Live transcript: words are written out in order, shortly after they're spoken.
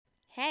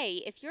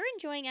Hey, if you're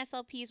enjoying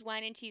SLP's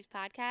Wine and Cheese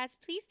podcast,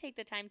 please take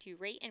the time to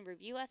rate and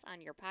review us on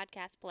your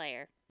podcast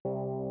player.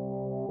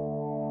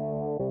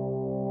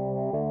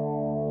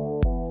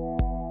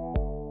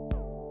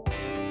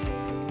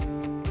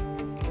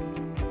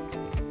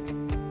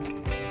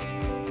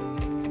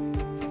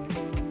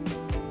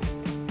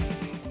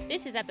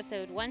 This is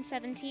episode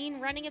 117,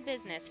 Running a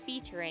Business,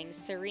 featuring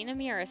Serena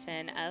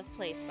Murison of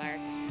PlaySpark.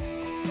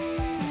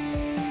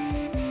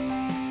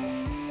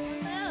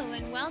 Hello,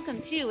 and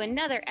welcome to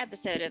another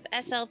episode of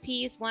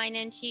SLP's Wine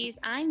and Cheese.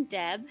 I'm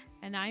Deb.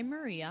 And I'm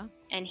Maria.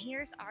 And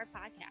here's our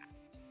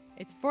podcast.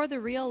 It's for the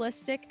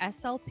realistic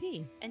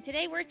SLP. And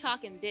today we're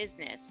talking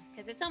business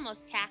because it's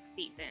almost tax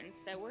season.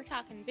 So we're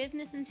talking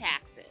business and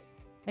taxes.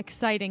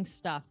 Exciting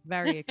stuff.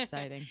 Very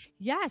exciting.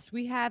 Yes,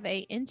 we have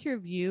an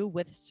interview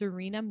with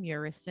Serena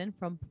Murison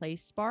from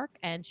PlaySpark,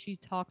 and she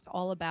talks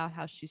all about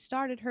how she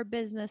started her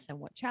business and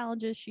what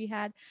challenges she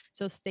had.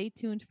 So stay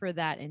tuned for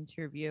that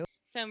interview.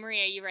 So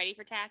Maria, you ready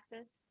for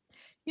taxes?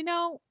 You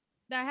know,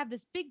 I have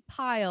this big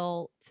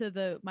pile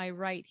to my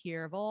right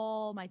here of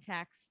all my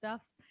tax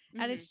stuff.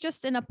 And it's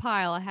just in a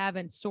pile. I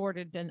haven't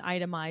sorted and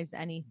itemized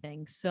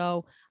anything.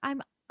 So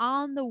I'm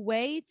on the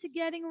way to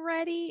getting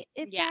ready,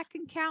 if that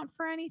can count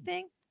for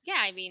anything. Yeah,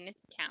 I mean, it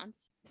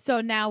counts.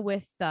 So now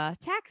with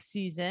tax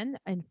season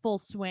in full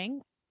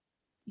swing,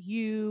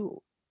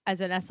 you, as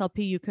an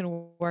SLP, you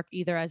can work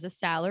either as a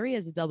salary,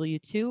 as a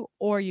W-2,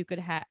 or you could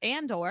have,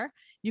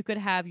 you could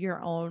have your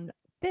own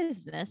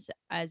business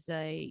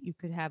you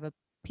could have a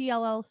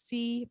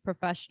PLLC,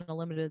 professional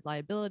limited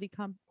liability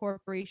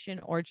corporation,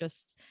 or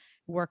just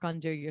work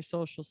under your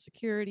social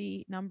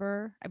security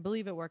number. I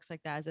believe it works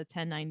like that as a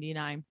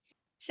 1099.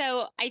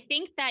 So I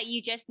think that you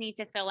just need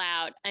to fill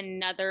out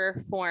another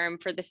form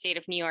for the state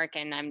of New York.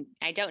 And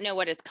I don't know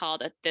what it's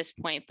called at this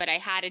point, but I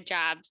had a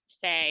job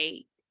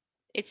say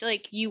it's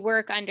like you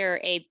work under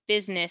a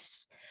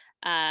business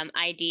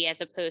ID as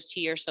opposed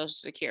to your social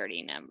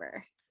security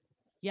number.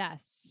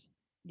 Yes.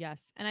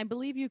 And I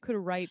believe you could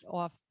write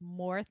off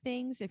more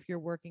things if you're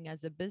working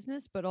as a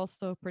business, but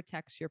also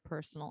protects your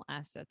personal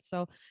assets.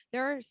 So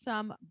there are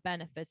some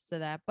benefits to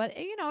that, but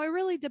it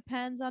really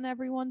depends on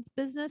everyone's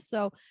business.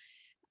 So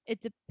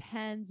it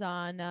depends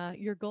on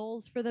your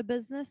goals for the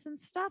business and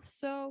stuff.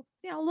 So,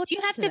 look. Do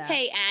you have to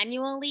pay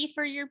annually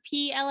for your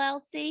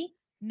PLLC?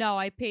 No,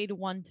 I paid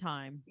one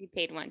time. You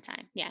paid one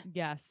time. Yeah.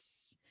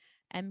 Yes.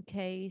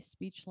 MK,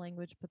 speech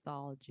language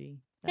pathology.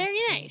 Very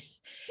nice.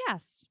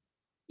 Yes.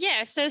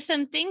 Yeah. So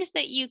some things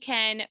that you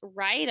can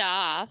write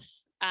off.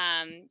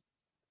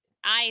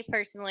 I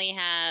personally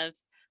have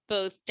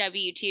both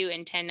W-2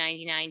 and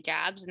 1099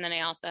 jobs. And then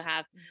I also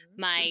have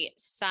my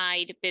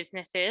side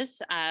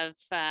businesses of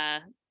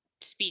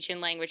speech and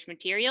language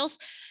materials.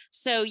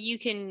 So you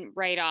can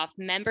write off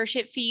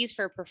membership fees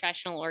for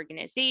professional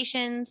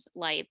organizations,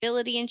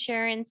 liability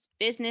insurance,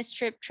 business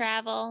trip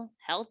travel,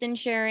 health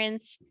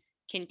insurance,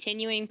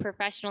 continuing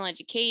professional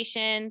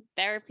education,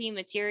 therapy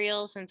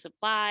materials and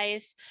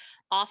supplies,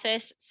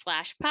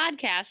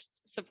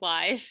 office/podcast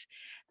supplies,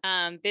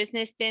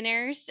 business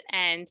dinners,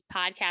 and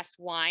podcast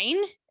wine.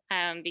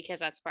 Because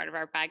that's part of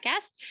our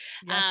podcast.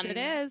 Yes, it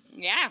is.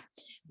 Yeah.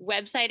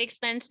 Website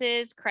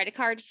expenses, credit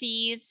card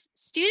fees,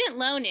 student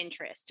loan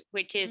interest,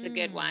 which is a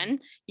good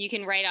one. You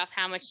can write off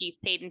how much you've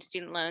paid in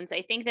student loans.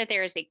 I think that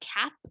there is a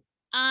cap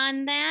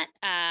on that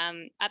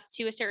up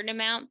to a certain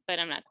amount, but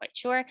I'm not quite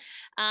sure.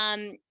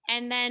 And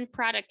then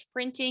product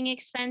printing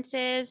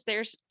expenses.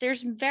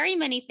 There's very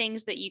many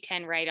things that you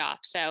can write off.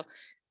 So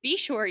be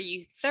sure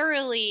you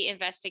thoroughly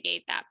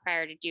investigate that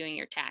prior to doing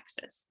your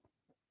taxes.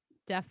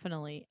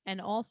 Definitely. And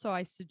also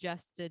I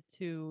suggested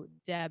to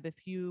Deb, if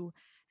you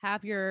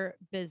have your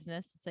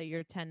business, say your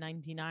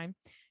 1099,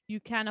 you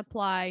can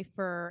apply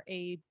for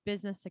a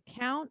business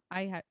account.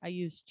 I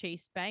use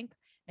Chase Bank,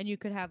 and you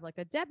could have like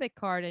a debit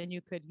card, and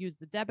you could use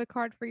the debit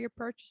card for your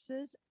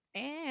purchases,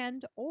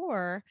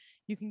 or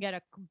you can get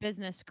a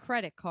business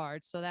credit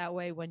card. So that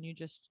way, when you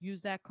just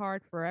use that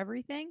card for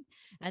everything,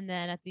 and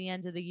then at the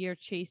end of the year,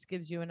 Chase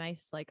gives you a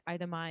nice like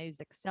itemized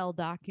Excel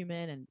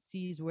document and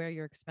sees where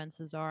your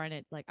expenses are, and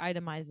it like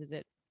itemizes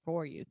it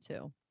for you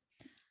too.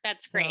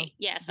 That's great.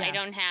 Yes, I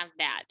don't have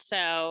that.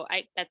 So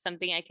that's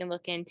something I can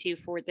look into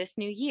for this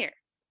new year.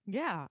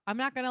 Yeah. I'm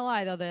not going to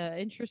lie though. The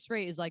interest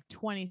rate is like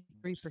 23%.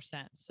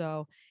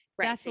 So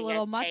that's so a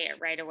little much. Pay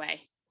it right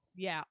away.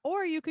 Yeah.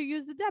 Or you could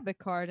use the debit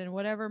card, and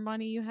whatever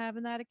money you have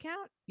in that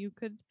account, you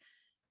could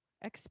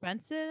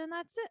expense it, and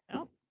that's it.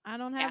 Oh, I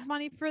don't have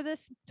money for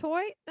this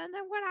toy. Then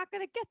we're not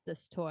going to get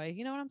this toy.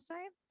 You know what I'm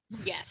saying?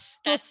 Yes,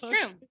 that's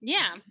true.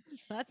 Yeah.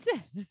 That's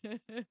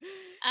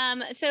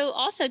it. So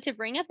also to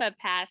bring up a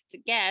past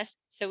guest,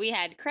 so we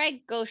had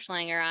Craig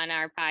Goschlanger on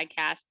our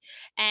podcast,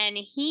 and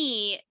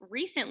he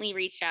recently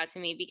reached out to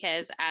me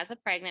because as a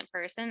pregnant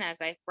person,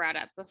 as I've brought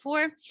up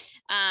before,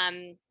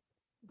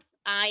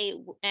 I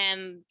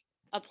am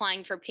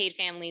applying for paid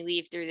family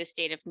leave through the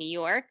state of New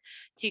York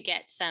to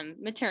get some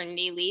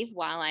maternity leave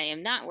while I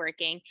am not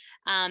working.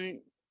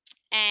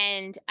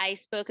 And I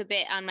spoke a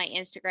bit on my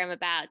Instagram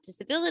about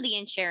disability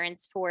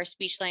insurance for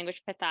speech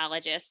language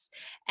pathologists.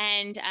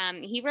 And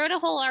he wrote a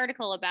whole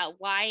article about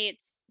why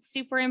it's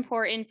super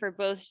important for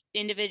both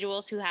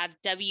individuals who have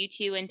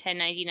W-2 and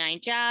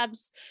 1099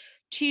 jobs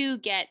to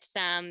get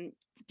some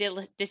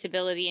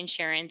disability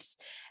insurance.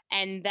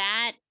 And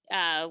that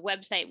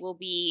website will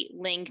be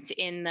linked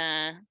in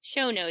the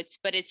show notes,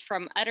 but it's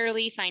from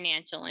Utterly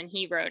Financial, and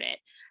he wrote it.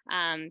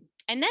 And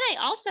then I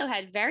also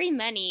had very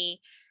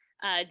many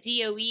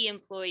DOE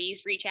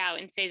employees reach out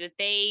and say that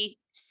they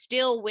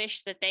still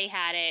wish that they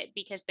had it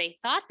because they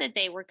thought that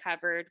they were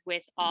covered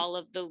with all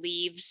of the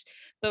leaves,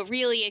 but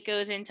really it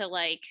goes into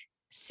like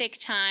sick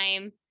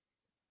time,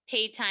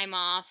 paid time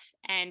off,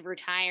 and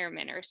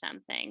retirement or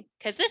something.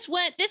 Because this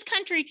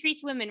country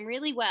treats women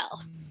really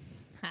well.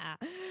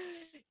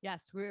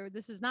 Yes,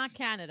 this is not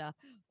Canada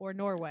or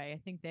Norway. I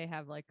think they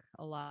have like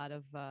a lot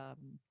of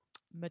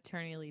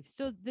maternity leave.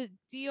 So the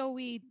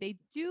DOE, they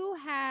do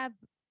have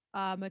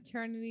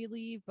maternity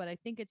leave, but I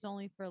think it's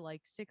only for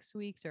like 6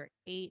 weeks or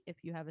 8 if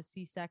you have a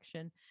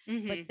C-section.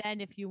 But then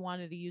if you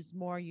wanted to use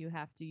more, you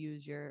have to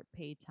use your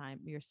paid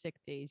time, your sick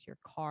days, your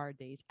car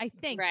days. I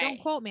think. Right.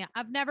 Don't quote me.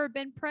 I've never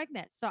been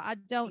pregnant, so I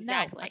don't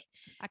know.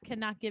 I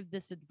cannot give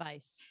this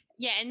advice.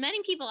 Yeah, and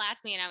many people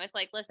ask me, and I was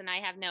like, listen, I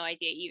have no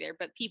idea either,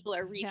 but people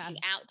are reaching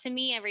out to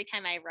me every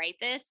time I write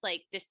this,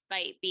 like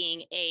despite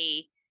being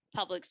a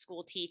public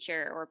school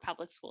teacher or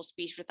public school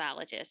speech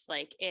pathologist,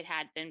 like it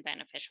had been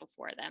beneficial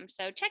for them.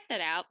 So check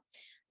that out.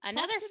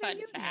 Another fun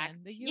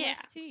fact. The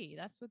UFT,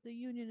 that's what the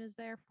union is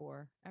there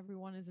for.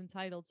 Everyone is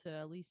entitled to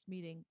at least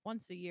meeting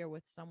once a year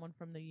with someone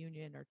from the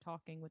union or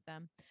talking with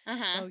them.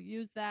 So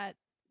use that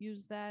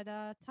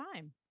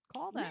time.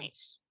 Call them.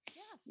 Nice.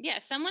 Yes. Yeah,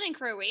 someone in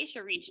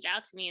Croatia reached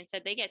out to me and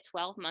said they get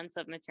 12 months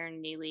of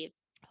maternity leave.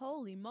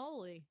 Holy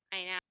moly.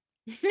 I know.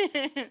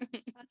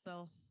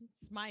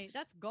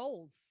 That's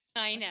goals.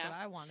 I know. That's what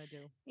I want to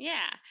do.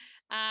 Yeah.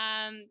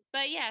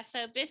 But yeah,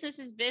 so business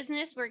is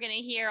business. We're going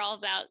to hear all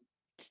about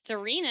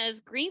Serena's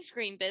green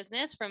screen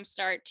business from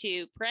start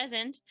to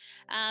present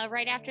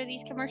right after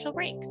these commercial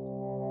breaks.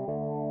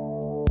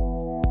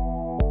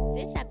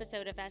 This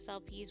episode of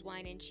SLP's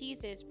Wine and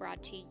Cheese is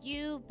brought to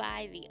you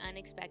by the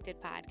Unexpected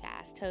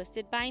Podcast,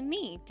 hosted by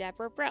me,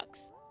 Deborah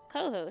Brooks,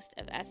 co-host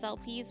of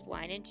SLP's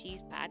Wine and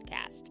Cheese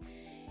podcast.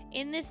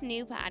 In this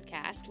new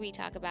podcast, we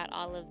talk about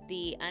all of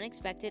the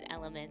unexpected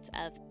elements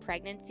of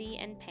pregnancy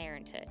and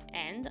parenthood.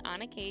 And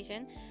on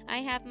occasion, I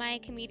have my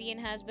comedian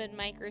husband,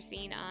 Mike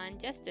Racine, on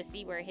just to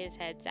see where his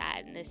head's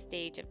at in this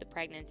stage of the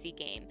pregnancy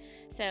game.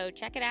 So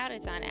check it out.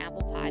 It's on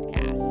Apple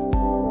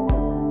Podcasts.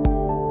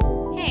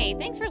 Hey,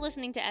 thanks for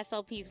listening to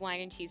SLP's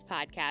Wine and Cheese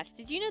podcast.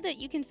 Did you know that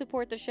you can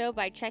support the show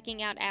by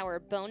checking out our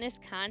bonus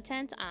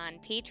content on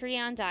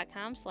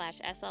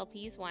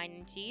patreon.com/SLP's Wine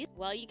and Cheese?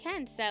 Well, you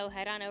can, so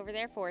head on over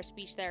there for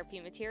speech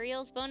therapy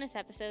materials, bonus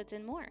episodes,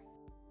 and more.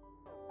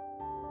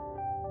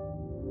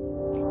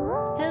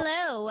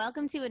 Hello,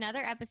 welcome to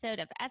another episode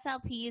of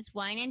SLP's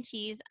Wine and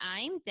Cheese.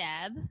 I'm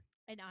Deb.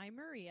 And I'm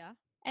Maria.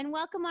 And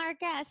welcome our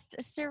guest,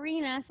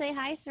 Serena. Say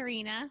hi,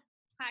 Serena.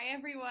 Hi,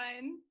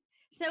 everyone.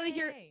 So is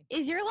your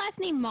last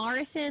name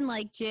Morrison,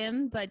 like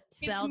Jim, but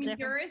spelled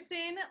different?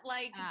 Murison,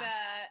 like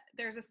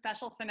there's a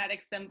special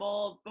phonetic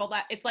symbol. Well,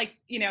 it's like,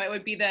 it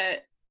would be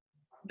the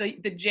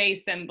J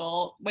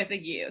symbol with a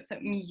U. So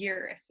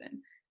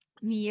Murison.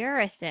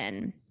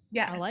 Murison.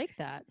 Yeah, I like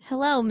that.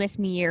 Hello, Miss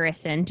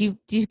Murison. Do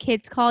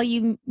kids call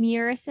you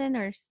Murison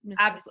or Miss?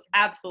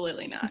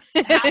 Absolutely not.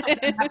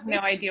 I have no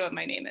idea what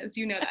my name is.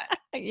 You know that.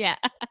 Yeah.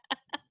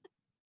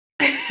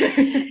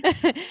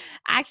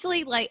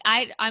 Actually, like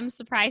I'm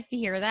surprised to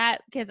hear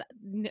that because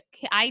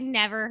I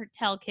never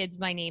tell kids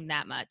my name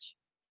that much.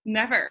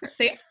 Never.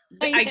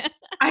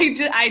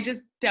 I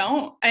just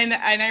don't. And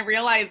I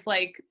realize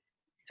like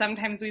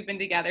sometimes we've been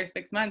together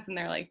 6 months and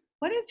they're like,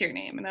 "What is your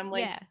name?" And I'm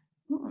like, yeah.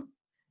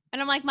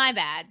 And I'm like, "My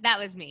bad. That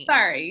was me."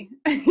 Sorry.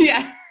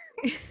 Yeah.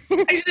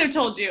 I should have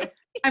told you.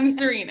 I'm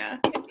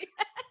Serena.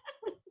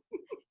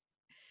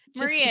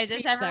 Maria,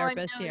 does everyone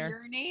know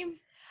your name?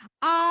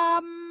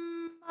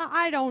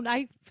 I don't.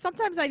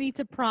 Sometimes I need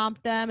to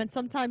prompt them, and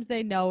sometimes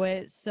they know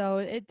it. So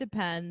it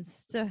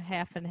depends. It's a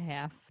half and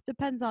half.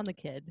 Depends on the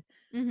kid.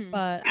 Mm-hmm.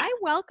 But I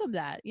welcome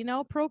that.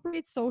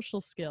 Appropriate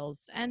social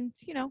skills, and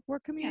we're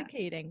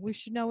communicating. Yeah. We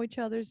should know each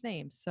other's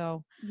names.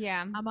 So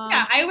yeah,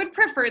 I would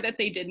prefer that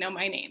they did know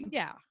my name.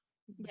 Yeah,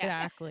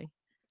 exactly.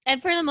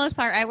 And for the most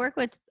part, I work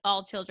with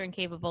all children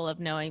capable of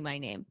knowing my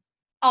name.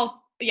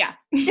 Yeah.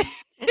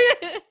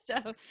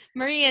 So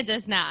Maria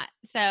does not.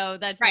 So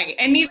that's right.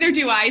 And neither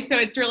do I. So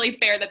it's really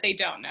fair that they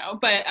don't know.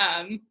 But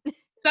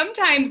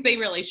sometimes they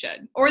really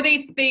should, or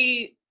they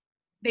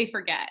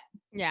forget.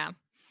 Yeah.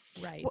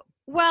 Right.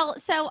 Well,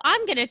 so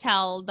I'm going to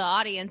tell the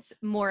audience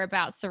more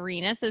about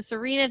Serena. So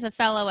Serena is a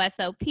fellow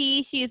SOP.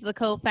 She's the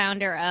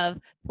co-founder of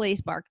Play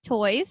Spark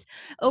Toys.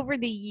 Over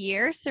the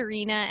years,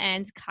 Serena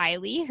and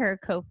Kylie, her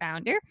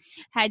co-founder,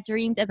 had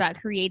dreamed about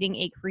creating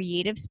a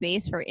creative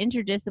space for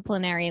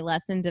interdisciplinary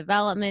lesson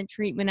development,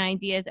 treatment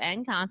ideas,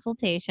 and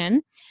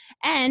consultation.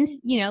 And,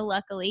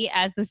 luckily,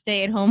 as the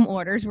stay-at-home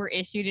orders were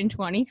issued in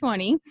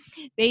 2020,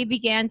 they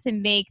began to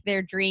make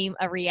their dream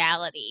a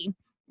reality.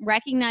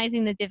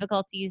 Recognizing the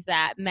difficulties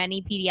that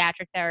many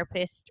pediatric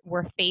therapists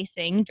were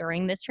facing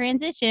during this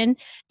transition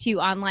to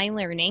online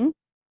learning,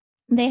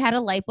 they had a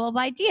light bulb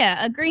idea,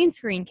 a green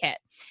screen kit.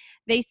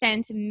 They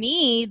sent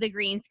me the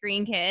green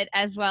screen kit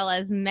as well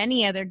as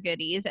many other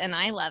goodies, and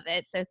I love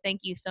it. So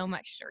thank you so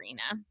much,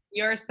 Serena.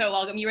 You're so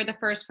welcome. You were the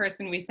first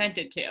person we sent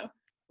it to.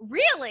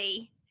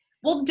 Really?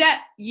 Well,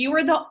 you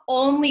were the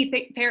only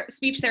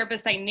speech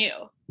therapist I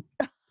knew.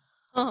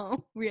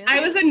 Oh, really? I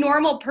was a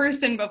normal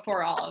person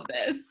before all of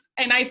this.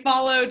 And I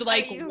followed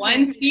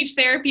one speech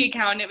therapy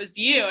account, and it was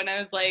you. And I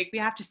was like, we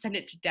have to send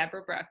it to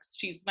Deborah Brooks.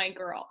 She's my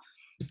girl.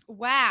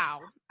 Wow.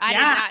 I did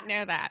not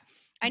know that.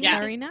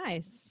 Very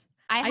nice.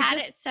 I had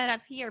it set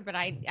up here, but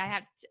I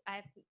have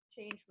to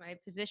change my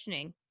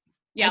positioning.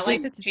 Yeah,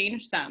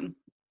 change some.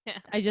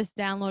 I just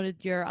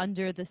downloaded your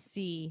Under the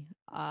Sea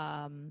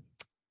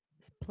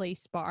Play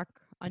Spark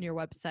on your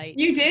website.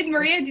 You did,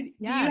 Maria? Do you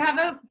have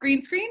a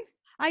green screen?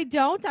 I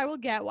don't.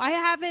 I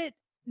have it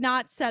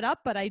not set up,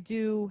 but I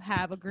do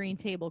have a green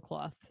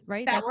tablecloth,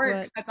 right? That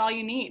works. That's all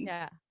you need.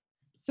 Yeah.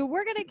 So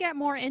we're going to get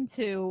more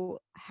into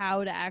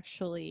how to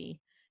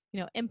actually,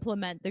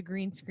 implement the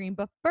green screen.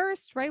 But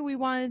first, right, we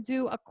want to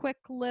do a quick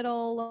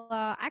little,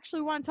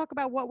 actually we want to talk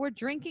about what we're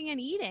drinking and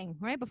eating,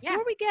 right?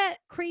 Before we get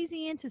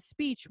crazy into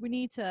speech, we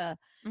need to,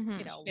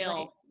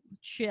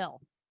 chill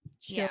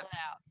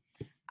out.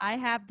 I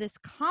have this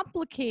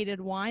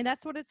complicated wine.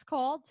 That's what it's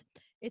called.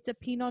 It's a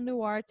Pinot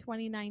Noir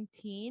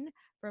 2019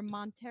 from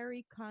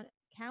Monterey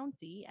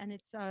County, and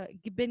it's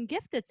been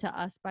gifted to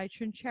us by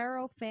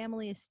Trinchero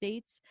Family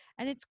Estates,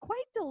 and it's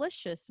quite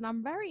delicious, and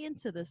I'm very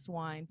into this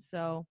wine.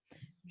 So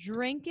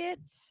drink it,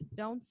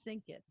 don't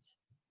sink it.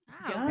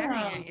 Oh, very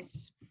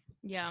nice.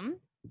 Yum.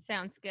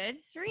 Sounds good.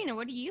 Serena,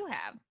 what do you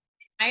have?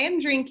 I am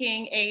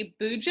drinking a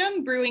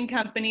Boojum Brewing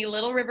Company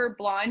Little River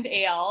Blonde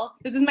Ale.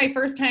 This is my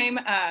first time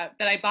that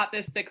I bought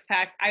this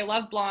 6-pack. I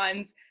love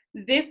blondes.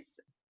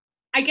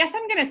 I guess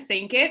I'm going to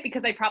sink it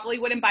because I probably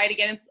wouldn't buy it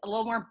again. It's a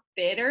little more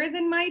bitter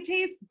than my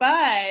taste,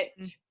 but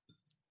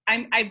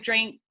I've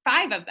drank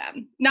 5 of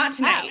them. Not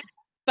tonight,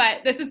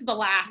 but this is the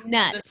last.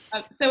 Nuts.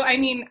 So,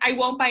 I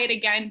won't buy it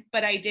again,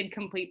 but I did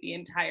complete the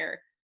entire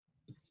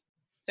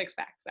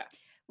 6-pack. So.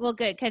 Well,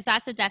 good, because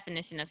that's the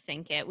definition of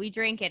sink it. We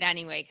drink it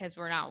anyway because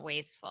we're not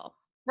wasteful.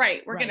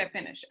 Right. We're going to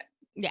finish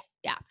it.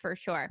 Yeah, for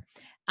sure.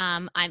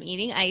 I'm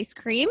eating ice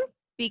cream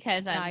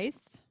because I'm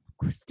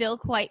still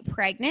quite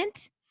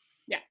pregnant.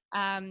 Yeah.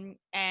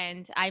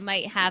 And I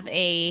might have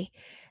a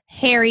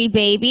hairy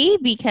baby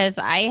because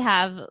I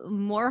have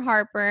more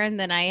heartburn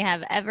than I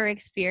have ever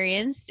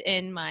experienced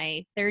in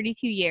my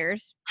 32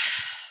 years.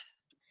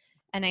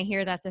 And I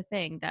hear that's a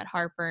thing, that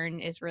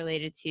heartburn is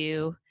related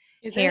to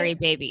hairy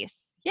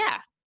babies. Yeah.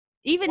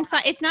 Even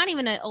it's not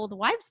even an old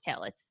wives'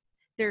 tale.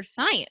 There's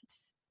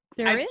science.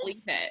 I believe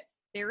it.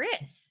 There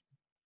is.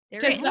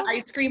 Does the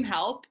ice cream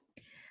help?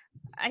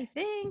 I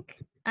think.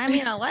 I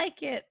mean, I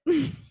like it.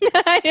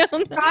 I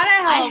don't know. Gotta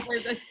help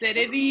with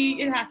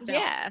acidity. It has to.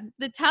 Yeah,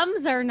 the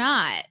Tums are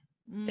not.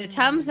 The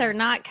Tums are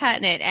not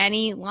cutting it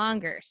any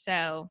longer.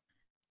 So,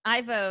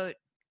 I vote.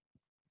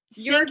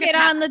 Sink it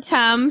on the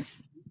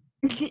Tums.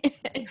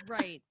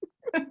 Right.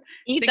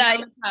 Eat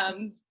the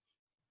Tums.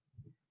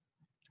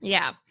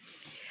 Yeah.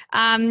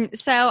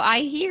 So I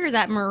hear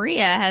that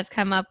Maria has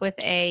come up with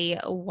a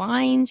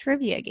wine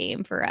trivia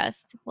game for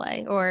us to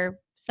play, or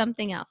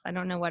something else. I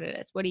don't know what it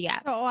is. What do you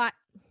have? So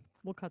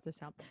we'll cut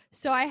this out.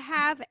 So I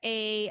have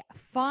a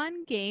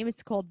fun game.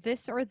 It's called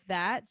This or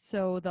That.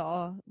 So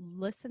the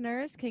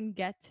listeners can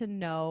get to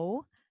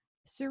know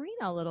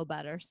Serena a little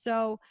better.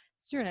 So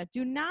Serena,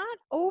 do not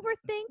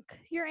overthink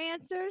your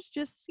answers.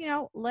 Just,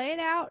 lay it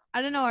out.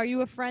 I don't know. Are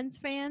you a Friends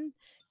fan?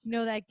 You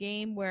know that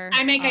game where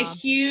I make a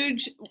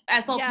huge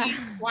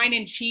SLP wine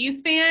and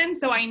cheese fan,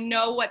 so I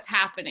know what's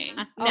happening.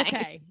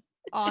 Okay.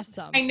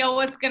 Awesome. I know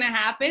what's going to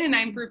happen and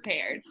I'm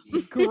prepared.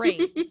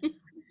 Great.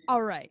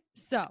 All right.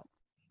 So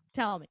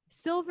tell me,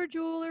 silver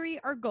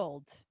jewelry or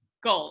gold?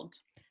 Gold.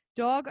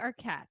 Dog or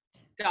cat?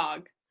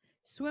 Dog.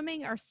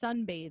 Swimming or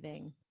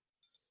sunbathing?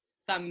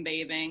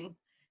 Sunbathing.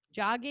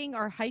 Jogging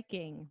or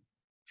hiking?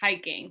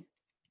 Hiking.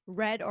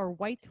 Red or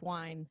white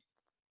wine?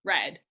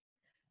 Red.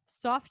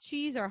 Soft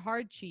cheese or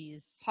hard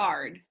cheese?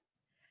 Hard.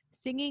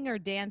 Singing or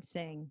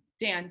dancing?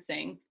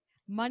 Dancing.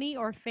 Money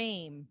or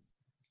fame?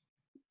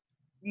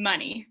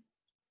 Money.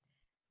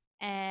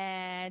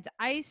 And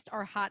iced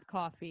or hot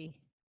coffee?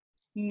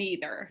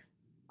 Neither.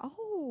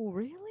 Oh,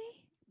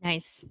 really?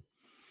 Nice.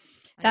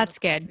 That's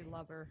good.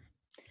 Lover.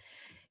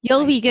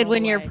 You'll be good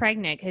when you're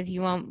pregnant because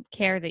you won't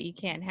care that you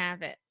can't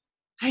have it.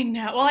 I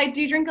know. Well, I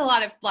do drink a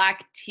lot of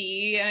black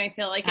tea, and I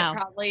feel like Oh. it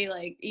probably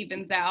like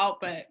evens out,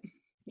 but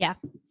Yeah.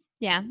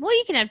 Well,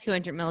 you can have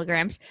 200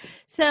 milligrams.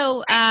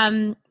 So,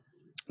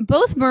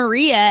 both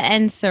Maria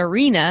and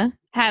Serena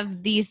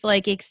have these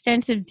like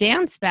extensive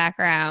dance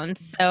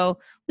backgrounds. So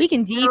we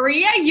can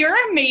Maria,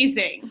 you're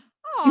amazing.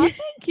 Oh,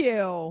 thank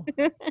you.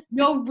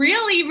 No,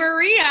 really,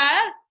 Maria.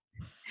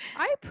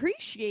 I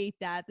appreciate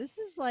that. This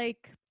is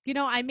like,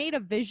 I made a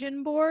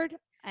vision board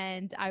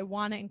and I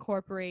want to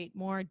incorporate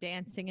more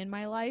dancing in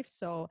my life.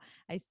 So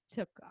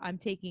I'm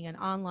taking an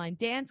online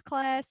dance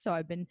class. So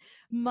I've been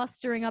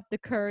mustering up the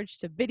courage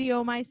to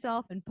video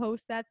myself and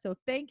post that. So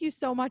thank you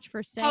so much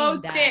for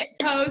saying that.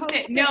 Post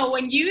it. No,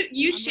 when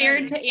you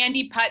shared to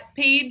Andy Putt's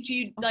page,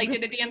 you like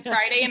did a dance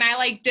Friday, and I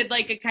like did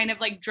like a kind of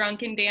like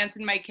drunken dance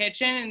in my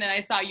kitchen, and then I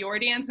saw your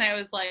dance, and I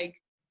was like,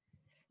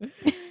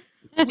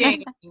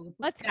 dang,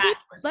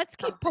 Let's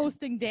keep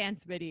posting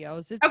dance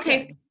videos. It's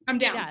okay. good. I'm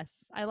down.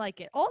 Yes, I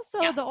like it. Also,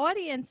 the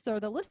audience or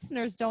the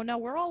listeners don't know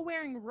we're all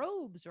wearing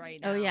robes right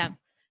now. Oh yeah.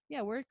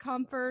 Yeah, we're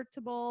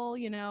comfortable.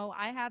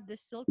 I have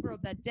this silk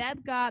robe that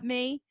Deb got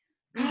me.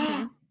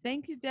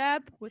 Thank you,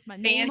 Deb, with my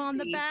name on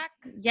the back.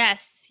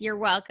 Yes, you're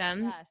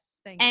welcome. Yes,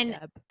 thanks, And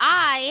Deb.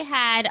 I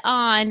had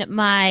on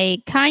my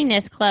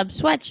Kindness Club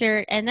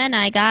sweatshirt, and then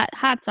I got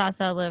hot sauce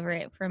all over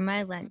it for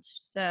my lunch.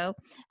 So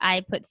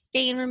I put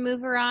stain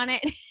remover on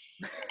it,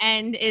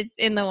 and it's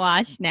in the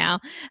wash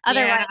now.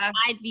 Otherwise,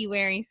 I'd be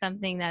wearing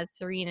something that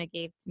Serena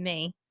gave to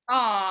me.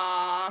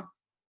 Aw,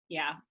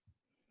 yeah,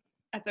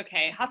 that's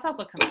okay. Hot sauce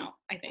will come out,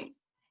 I think.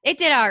 It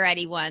did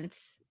already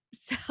once.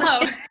 So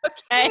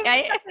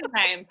okay.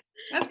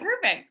 That's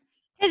perfect.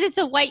 Because it's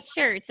a white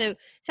shirt. So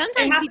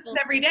sometimes it happens people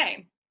every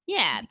day.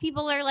 Yeah,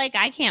 people are like,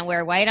 I can't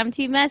wear white. I'm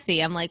too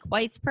messy. I'm like,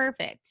 white's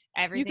perfect.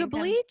 Everything. You could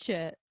bleach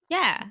it.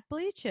 Yeah.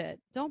 Bleach it.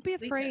 Don't be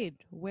afraid.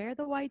 Wear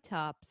the white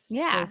tops.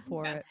 Yeah. Go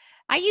for it.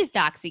 I used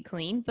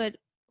OxyClean, but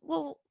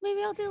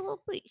maybe I'll do a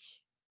little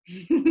bleach.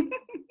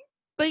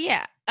 But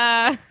yeah.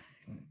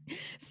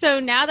 So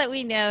now that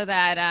we know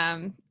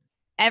that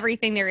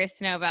everything there is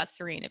to know about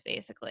Serena,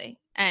 basically.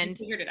 And we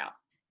figured it out.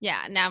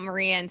 Yeah, now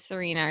Maria and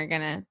Serena are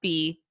gonna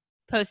be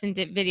posting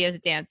videos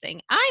of dancing.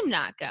 I'm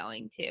not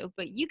going to,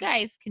 but you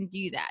guys can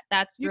do that.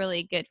 That's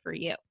really good for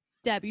you.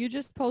 Deb, you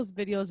just post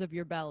videos of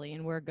your belly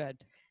and we're good.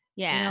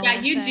 Yeah.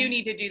 You do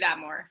need to do that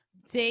more.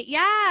 See,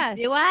 yes.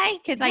 Do I?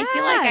 Because I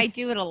feel like I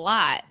do it a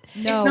lot.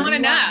 No, it's not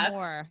enough.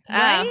 More,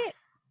 right?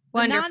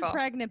 Wonderful.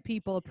 Non-pregnant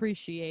people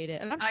appreciate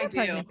it. And I'm sure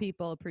pregnant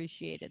people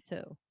appreciate it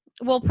too.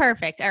 Well,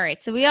 perfect. All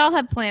right. So we all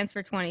have plans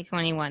for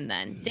 2021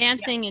 then.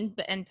 Dancing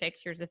and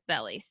pictures of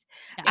bellies.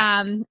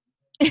 Yes.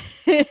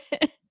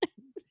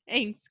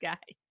 Thanks, guys.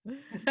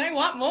 I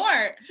want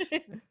more.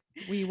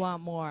 We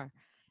want more.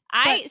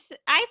 I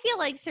feel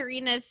like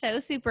Serena's so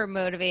super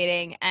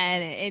motivating,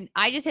 and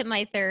I just hit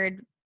my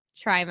third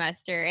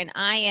trimester, and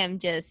I'm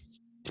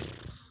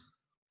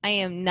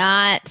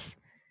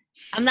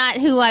not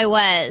who I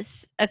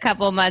was a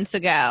couple months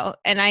ago,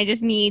 and I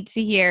just need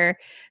to hear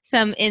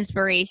some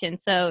inspiration.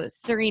 So,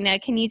 Serena,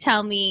 can you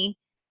tell me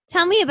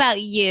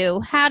about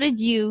you? How did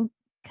you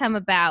come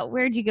about?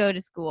 Where'd you go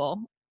to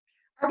school?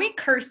 Are we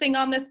cursing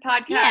on this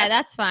podcast? Yeah,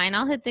 that's fine.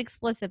 I'll hit the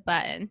explicit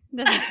button.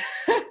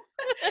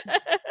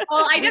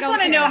 Well, I just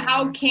want to know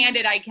how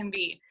candid I can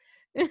be.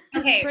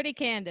 Okay. Pretty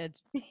candid.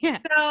 Yeah.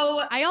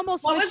 So I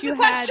almost wish you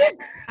had.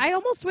 I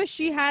almost wish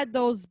she had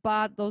those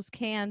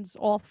cans,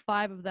 all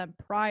 5 of them,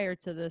 prior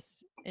to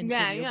this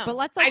interview. Yeah. But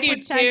let's I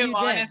do too. You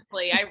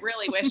honestly, I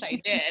really wish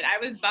I did. I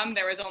was bummed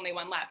there was only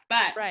one left,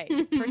 but right.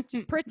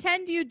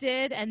 Pretend you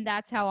did, and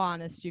that's how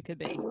honest you could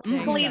be.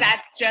 Hopefully,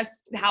 that's just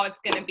how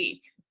it's going to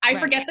be. I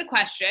forget the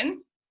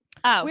question.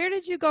 Oh, where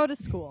did you go to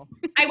school?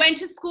 I went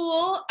to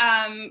school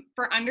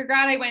for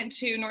undergrad. I went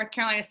to North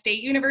Carolina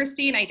State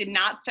University, and I did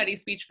not study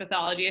speech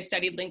pathology. I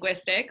studied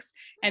linguistics.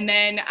 And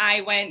then I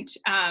went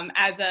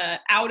as a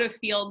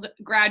out-of-field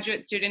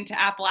graduate student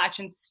to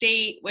Appalachian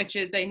State, which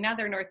is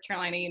another North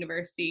Carolina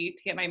university,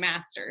 to get my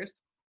master's.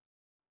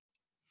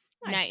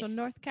 Nice. So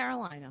North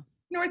Carolina.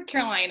 North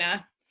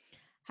Carolina.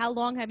 How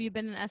long have you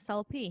been in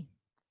SLP?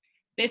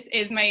 This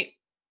is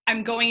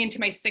I'm going into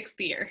my 6th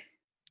year.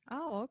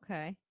 Oh,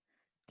 okay.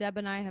 Deb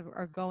and I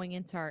are going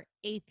into our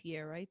 8th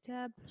year, right,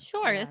 Deb?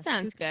 Sure, that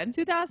sounds good.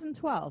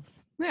 2012.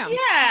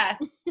 Yeah.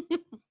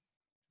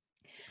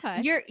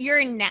 Okay. You're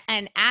in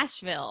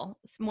Asheville.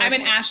 I'm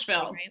in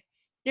Asheville. Right?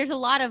 There's a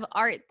lot of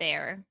art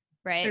there,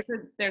 right?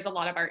 There's a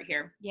lot of art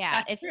here.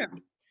 Yeah. That's true.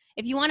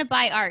 If you want to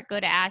buy art, go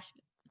to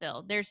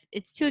Asheville.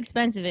 It's too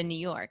expensive in New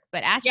York,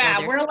 but Asheville, yeah,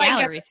 there's we're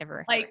galleries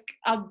everywhere. Like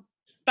a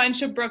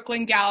bunch of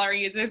Brooklyn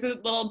galleries. There's a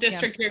little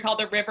district here called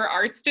the River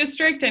Arts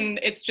District,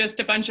 and it's just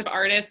a bunch of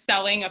artists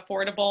selling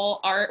affordable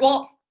art.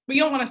 Well, we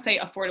don't want to say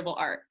affordable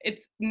art.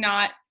 It's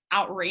not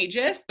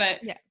outrageous, but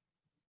yeah.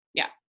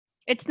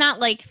 It's not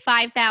like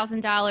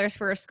 $5,000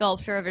 for a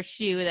sculpture of a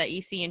shoe that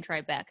you see in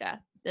Tribeca.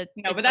 But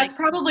that's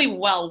probably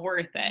well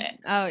worth it.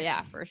 Oh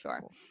yeah, for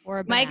sure. Or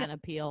a banana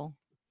peel.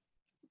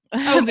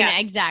 Oh yeah,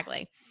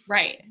 exactly.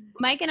 Right.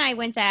 Mike and I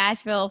went to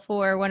Asheville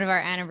for one of our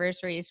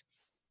anniversaries.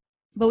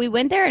 But we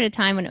went there at a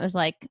time when it was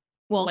like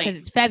Well, because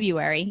lame. it's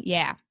February.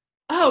 Yeah.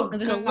 Oh, It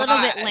was a little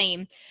bit God.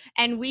 lame.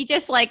 And we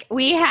just like,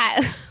 we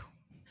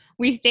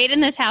stayed in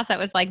this house that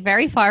was like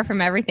very far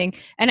from everything.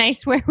 And I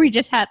swear we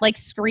just had like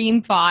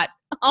scream fought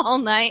all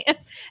night.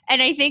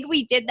 And I think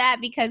we did that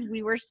because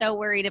we were so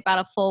worried about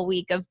a full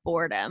week of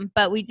boredom.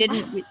 But we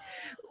didn't.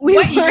 We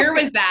What year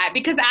was that?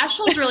 Because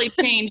Asheville's really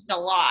changed a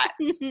lot.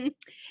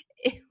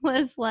 It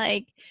was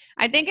like,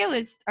 I think it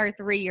was our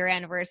 3-year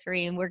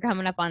anniversary and we're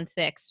coming up on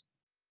 6.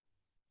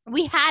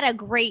 We had a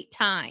great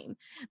time,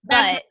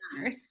 That's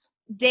but nice.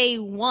 day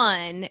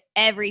 1,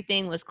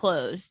 everything was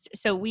closed.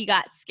 So we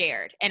got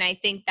scared. And I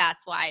think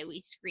that's why we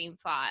scream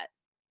fought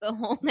the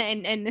whole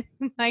and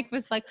Mike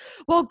was like,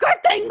 well,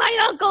 good thing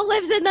my uncle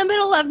lives in the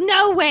middle of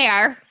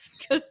nowhere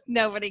because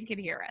nobody could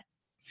hear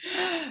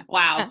us.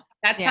 Wow.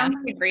 That Yeah. sounds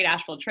like a great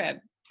Asheville trip.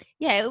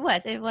 Yeah, it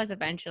was. It was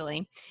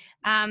eventually.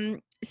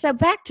 So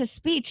back to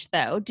speech,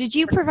 though. Did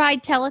you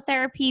provide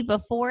teletherapy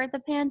before the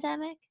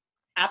pandemic?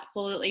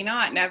 Absolutely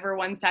not. Never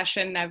one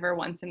session, never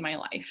once in my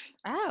life.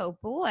 Oh,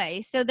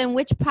 boy. So then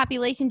which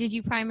population did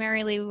you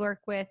primarily work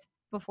with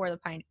before the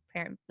pandemic?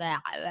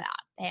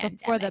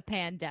 Before the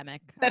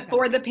pandemic.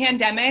 Before the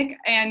pandemic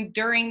and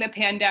during the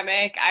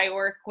pandemic, I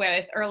work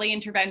with early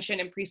intervention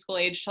and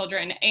preschool age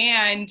children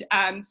and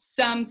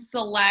some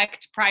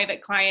select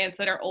private clients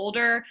that are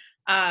older,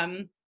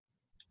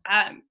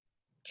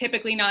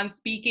 typically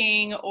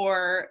non-speaking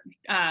or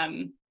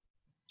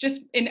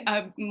just in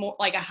a more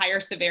like a higher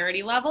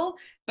severity level.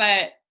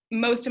 But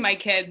most of my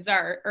kids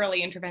are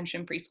early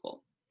intervention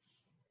preschool.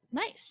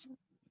 Nice.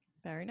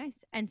 Very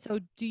nice. And so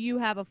do you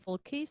have a full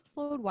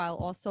caseload while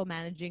also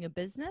managing a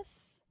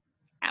business?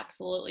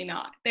 Absolutely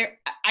not.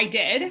 I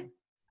did.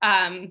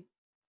 I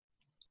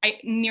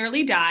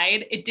nearly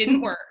died. It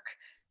didn't work.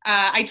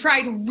 I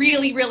tried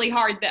really, really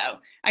hard though.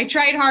 I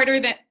tried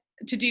harder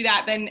to do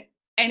that than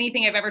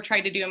anything I've ever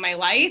tried to do in my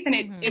life. And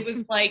it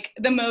was like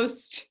the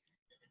most,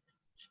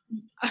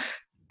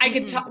 we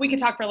could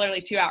talk for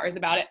literally 2 hours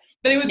about it,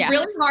 but it was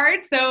really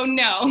hard. So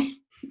no.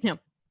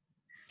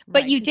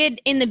 But you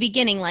did in the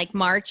beginning, like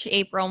March,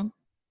 April.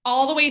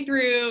 All the way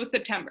through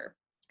September.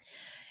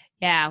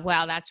 Yeah.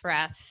 Wow. That's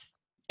rough.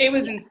 It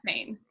was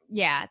insane.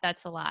 Yeah.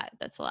 That's a lot.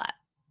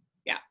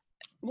 Yeah.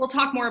 We'll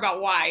talk more about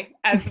why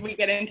as we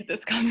get into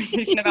this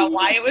conversation about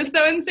why it was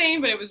so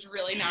insane, but it was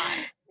really not.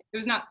 It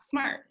was not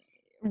smart.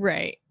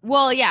 Right.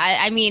 Well, yeah.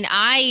 I mean,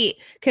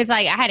 because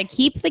I had to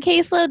keep the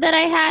caseload that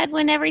I had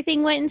when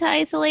everything went into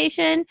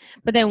isolation.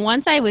 But then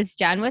once I was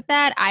done with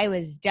that, I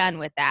was done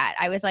with that.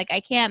 I was like,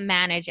 I can't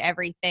manage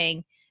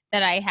everything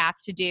that I have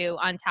to do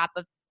on top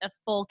of a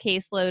full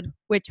caseload,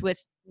 which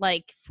was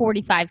like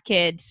 45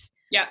 kids.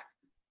 Yeah.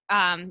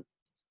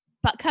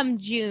 But come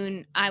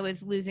June, I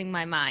was losing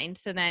my mind.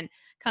 So then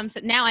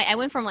now I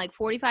went from like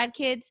 45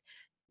 kids.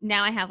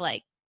 Now I have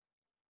like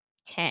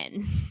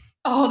 10.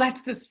 Oh,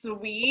 that's the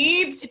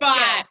sweet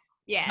spot.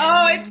 Yeah.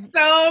 Oh, it's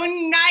so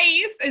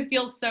nice. It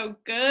feels so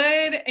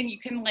good. And you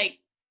can like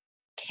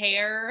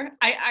care.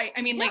 I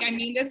mean, like, I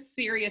mean this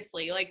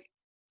seriously. Like,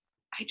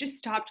 I just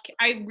stopped.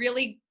 I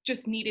really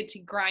just needed to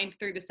grind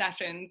through the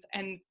sessions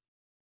and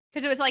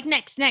because it was like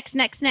next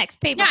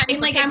paper. Yeah, I mean,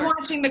 like paper. I'm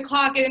watching the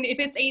clock, and if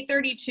it's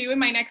 8:32 and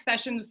my next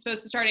session was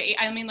supposed to start at 8,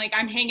 I mean, like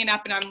I'm hanging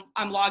up and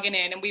I'm logging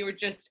in, and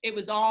it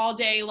was all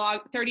day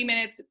 30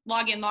 minutes,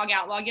 log in, log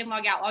out, log in,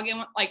 log out, log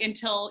in, like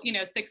until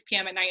 6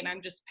 p.m. at night, and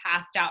I'm just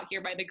passed out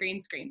here by the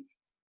green screen.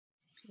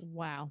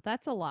 Wow,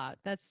 that's a lot.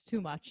 That's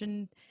too much,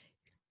 and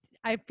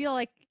I feel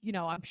like,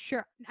 I'm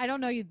sure, I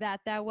don't know you that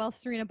well,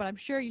 Serena, but I'm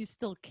sure you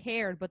still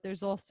cared, but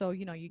there's also,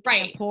 you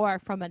can't pour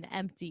from an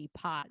empty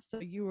pot. So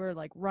you were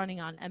like running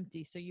on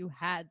empty. So you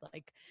had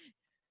like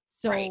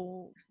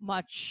so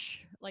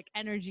much like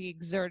energy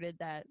exerted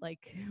that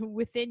like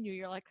within you,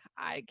 you're like,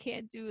 I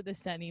can't do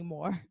this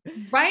anymore.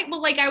 Right.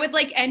 Well, like I would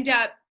like end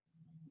up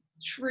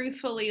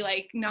truthfully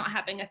like not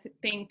having a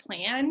thing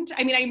planned.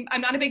 I mean,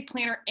 I'm not a big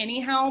planner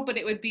anyhow, but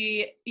it would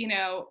be,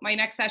 my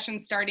next session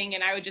starting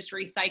and I would just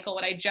recycle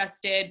what I just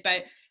did.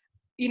 But,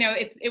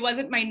 it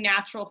wasn't my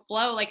natural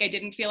flow. Like I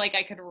didn't feel like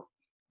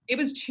it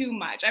was too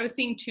much. I was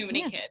seeing too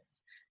many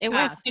kids. It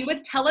was. And with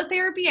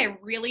teletherapy, I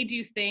really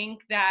do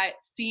think that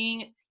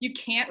you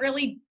can't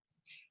really,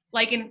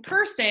 like in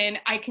person,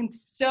 I can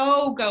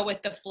so go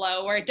with the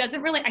flow where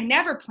I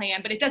never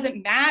plan, but it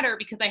doesn't matter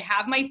because I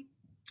have my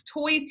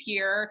toys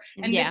here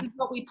and this is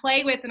what we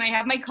play with and I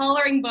have my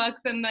coloring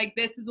books and like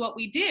this is what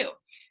we do.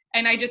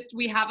 And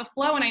we have a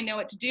flow and I know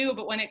what to do.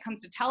 But when it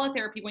comes to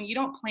teletherapy, when you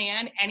don't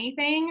plan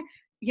anything,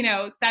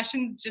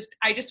 sessions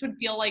I just would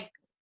feel like,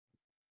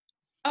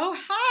 oh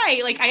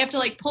hi, like I have to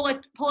like pull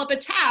up a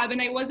tab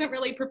and I wasn't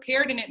really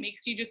prepared, and it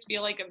makes you just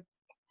feel like a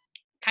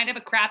kind of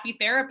a crappy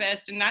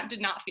therapist, and that did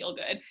not feel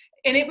good.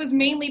 And it was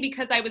mainly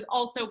because I was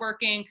also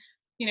working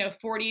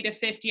 40 to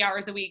 50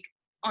 hours a week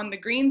on the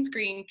green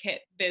screen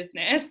kit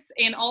business,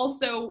 and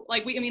also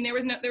like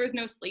there was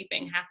no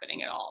sleeping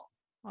happening at all.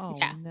 Oh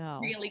no,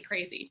 really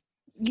crazy.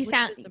 Sleep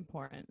is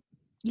important.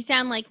 You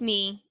sound like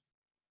me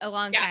a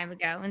long time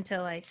ago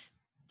until I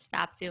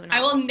stopped doing it.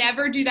 I will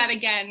never do that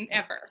again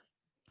ever.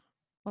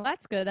 Well,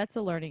 that's good. That's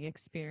a learning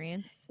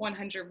experience.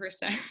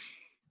 100%.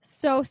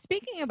 So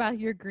speaking about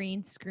your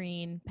green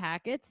screen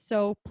packets,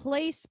 so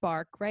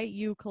PlaySpark, right?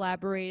 You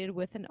collaborated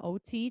with an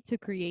OT to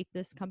create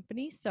this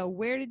company. So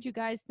where did you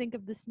guys think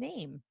of this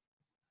name?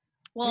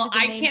 Where Well,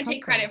 did the I name can't come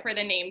take from? credit for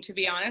the name, to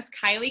be honest.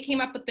 Kylie came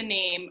up with the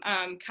name.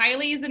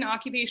 Kylie is an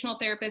occupational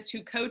therapist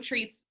who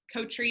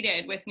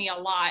co-treated with me a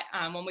lot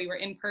when we were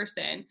in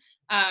person.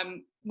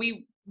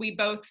 We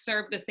both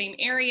serve the same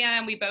area,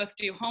 and we both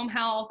do home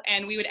health,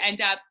 and we would end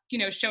up,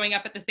 showing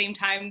up at the same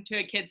time to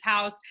a kid's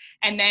house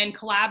and then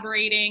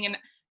collaborating. And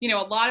a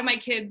lot of my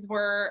kids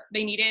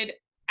they needed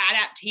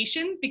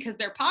adaptations because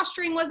their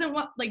posturing wasn't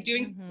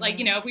doing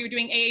if we were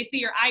doing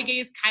AAC or eye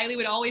gaze, Kylie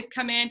would always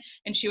come in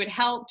and she would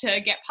help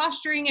to get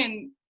posturing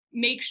and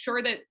make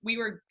sure that we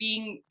were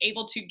being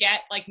able to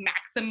get like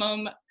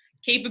maximum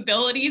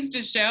capabilities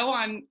to show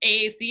on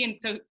AAC. And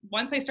so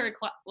once I started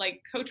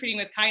co-treating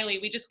with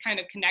Kylie, we just kind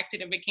of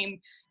connected and became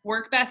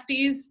work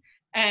besties.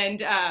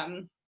 And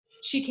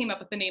she came up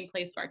with the name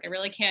PlaySpark. I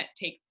really can't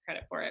take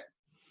credit for it.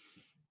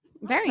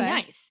 Very Okay.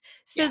 nice.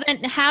 So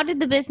then how did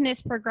the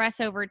business progress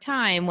over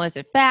time? Was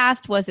it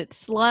fast? Was it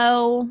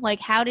slow? Like,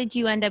 how did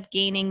you end up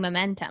gaining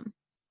momentum?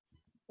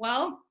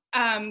 Well,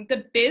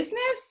 the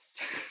business,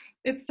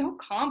 it's so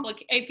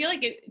complicated. I feel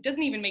like it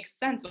doesn't even make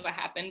sense what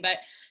happened. But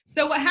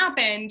so what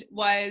happened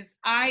was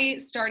I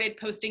started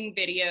posting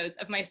videos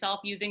of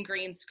myself using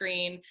green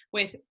screen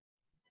with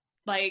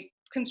like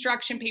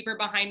construction paper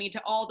behind me to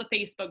all the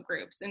Facebook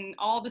groups and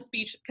all the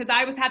speech, because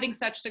I was having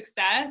such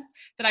success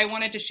that I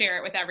wanted to share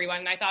it with everyone.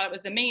 And I thought it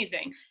was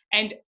amazing.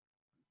 And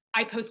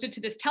I posted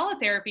to this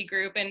teletherapy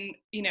group. And,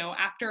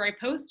 after I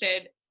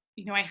posted,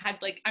 I had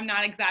I'm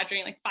not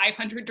exaggerating,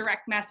 500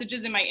 direct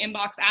messages in my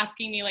inbox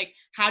asking me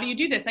how do you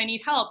do this? I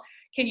need help.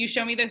 Can you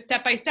show me this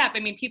step by step? I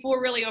mean, people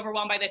were really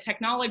overwhelmed by the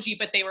technology,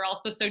 but they were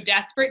also so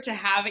desperate to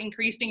have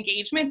increased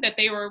engagement that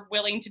they were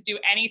willing to do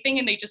anything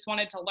and they just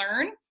wanted to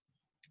learn.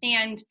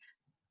 And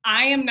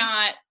I am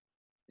not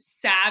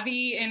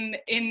savvy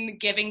in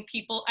giving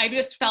people, I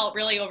just felt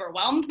really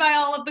overwhelmed by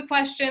all of the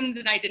questions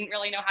and I didn't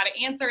really know how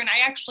to answer. And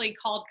I actually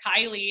called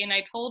Kylie and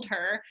I told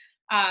her,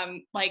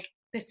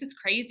 this is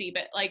crazy,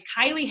 but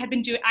Kylie had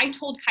been I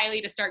told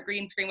Kylie to start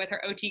green screen with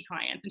her OT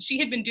clients and she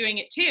had been doing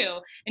it too.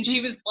 And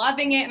she was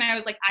loving it. And I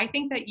was like, I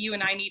think that you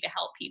and I need to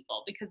help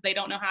people because they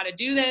don't know how to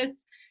do this.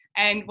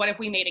 And what if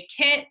we made a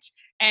kit?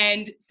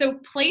 And so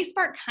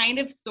PlaySpark kind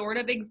of sort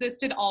of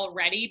existed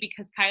already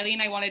because Kylie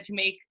and I wanted to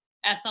make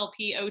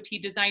SLP OT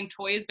design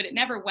toys, but it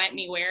never went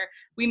anywhere.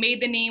 We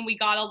made the name, we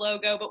got a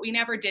logo, but we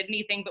never did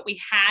anything, but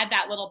we had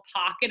that little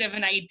pocket of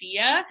an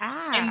idea.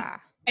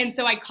 And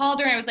so I called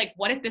her and I was like,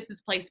 what if this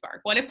is PlaySpark?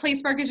 What if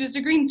PlaySpark is just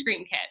a green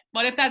screen kit?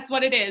 What if that's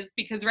what it is?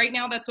 Because right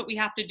now that's what we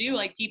have to do.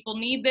 People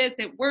need this,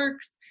 it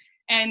works.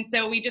 And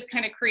so we just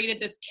kind of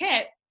created this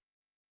kit.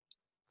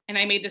 And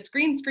I made this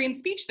green screen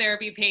speech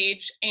therapy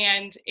page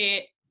and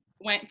it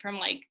went from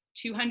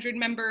 200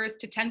 members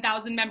to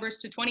 10,000 members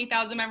to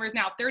 20,000 members,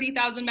 now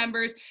 30,000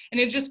 members. And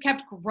it just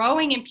kept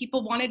growing and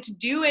people wanted to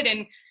do it.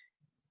 And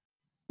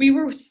we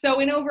were so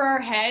in over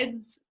our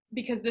heads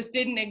because this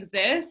didn't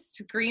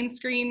exist. Green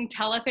screen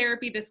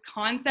teletherapy, this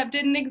concept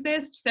didn't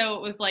exist. So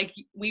it was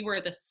we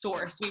were the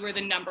source. We were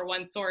the number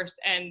one source.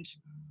 And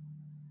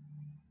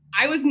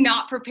I was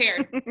not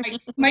prepared.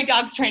 My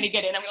dog's trying to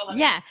get in. I'm gonna let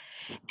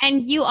him.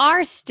 And you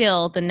are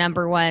still the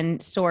number one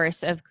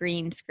source of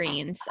green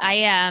screens.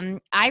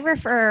 I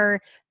refer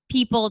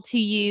people to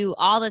you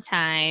all the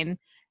time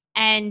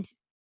and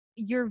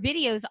your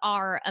videos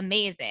are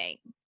amazing.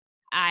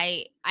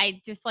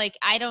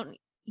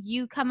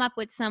 You come up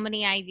with so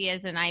many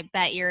ideas and I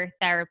bet your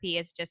therapy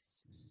is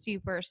just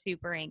super,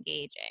 super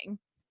engaging.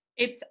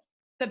 It's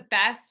the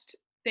best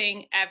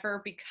thing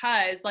ever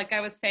because like I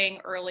was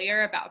saying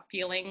earlier about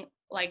feeling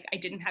like I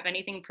didn't have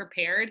anything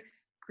prepared,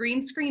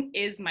 green screen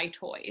is my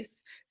toys.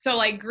 So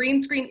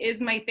green screen is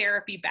my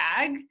therapy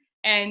bag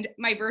and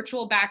my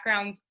virtual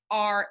backgrounds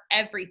are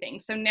everything.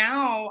 So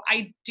now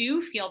I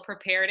do feel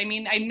prepared. I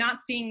mean, I'm not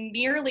seeing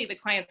nearly the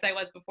clients I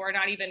was before,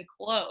 not even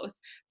close.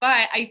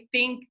 But I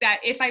think that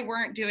if I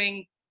weren't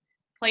doing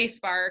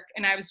PlaySpark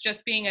and I was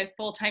just being a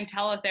full-time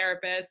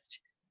teletherapist,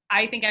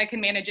 I think I can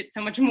manage it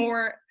so much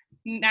more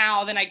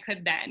now than I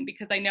could then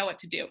because I know what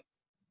to do.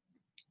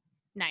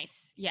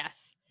 Nice.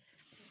 Yes.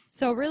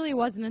 So it really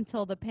wasn't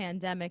until the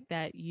pandemic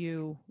that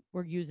you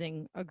were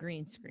using a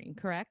green screen,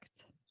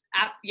 correct?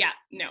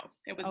 No,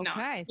 it was not.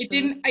 I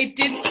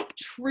didn't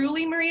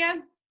truly,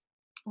 Maria.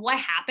 What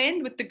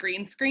happened with the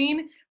green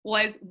screen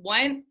was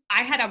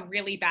I had a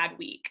really bad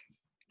week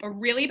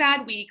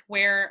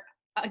where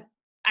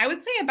I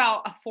would say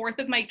about a fourth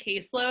of my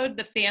caseload,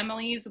 the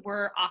families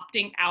were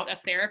opting out of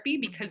therapy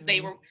because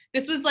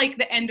this was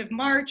the end of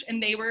March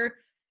and they were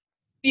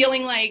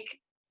feeling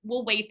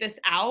we'll wait this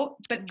out.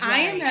 But right. I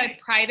am a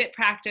private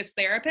practice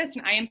therapist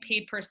and I am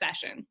paid per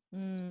session.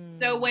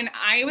 So when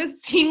I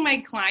was seeing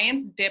my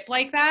clients dip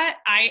like that,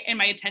 and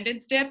my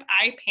attendance dip,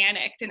 I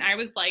panicked and I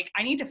was like,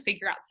 I need to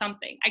figure out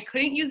something. I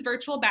couldn't use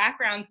virtual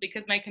backgrounds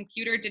because my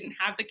computer didn't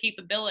have the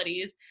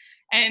capabilities.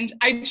 And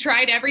I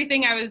tried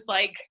everything. I was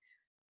like,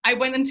 I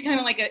went into kind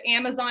of like an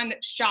Amazon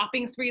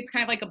shopping spree. It's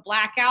kind of like a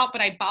blackout,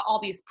 but I bought all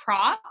these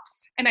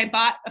props and I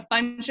bought a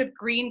bunch of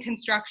green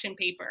construction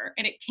paper,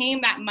 and it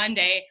came that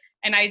Monday,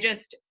 and I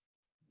just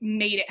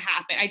made it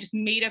happen. I just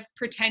made a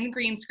pretend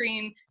green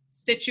screen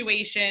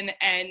situation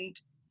and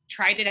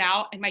tried it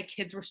out, and my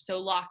kids were so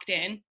locked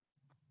in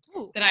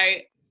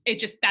that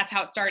that's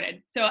how it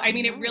started. So, I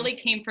mean, it really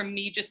came from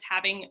me just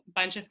having a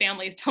bunch of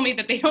families tell me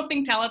that they don't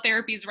think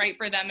teletherapy is right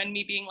for them, and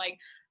me being like,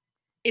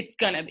 it's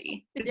gonna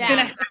be. It's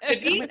gonna have to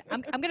be.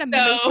 I'm gonna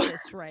make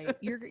this right.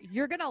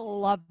 You're gonna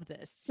love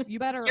this. You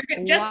better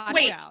just watch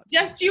wait. out.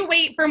 Just you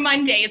wait for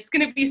Monday. It's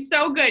gonna be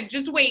so good.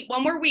 Just wait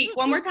one more week,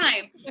 one more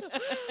time.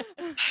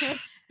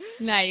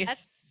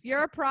 Nice.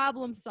 You're a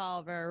problem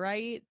solver,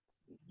 right?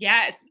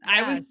 Yes,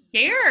 I was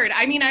scared.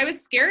 I mean, I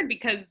was scared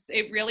because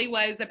it really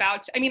was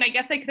about, I mean, I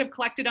guess I could have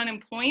collected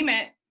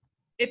unemployment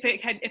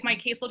if my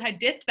caseload had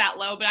dipped that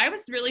low, but I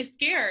was really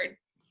scared.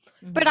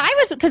 But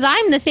because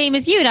I'm the same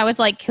as you, and I was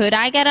like, could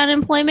I get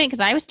unemployment?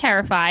 Because I was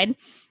terrified.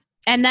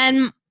 And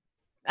then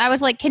I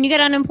was like, can you get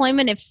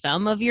unemployment if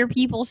some of your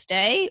people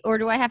stay, or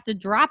do I have to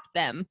drop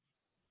them?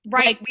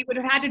 Right. Like, we would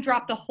have had to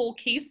drop the whole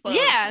caseload.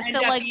 Yeah. And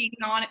So like being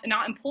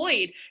not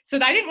employed. So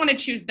I didn't want to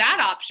choose that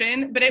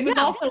option, but it was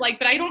also like,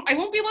 but I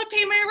won't be able to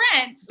pay my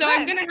rent. So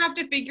I'm going to have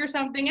to figure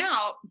something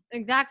out.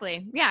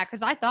 Exactly. Yeah.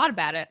 Because I thought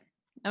about it.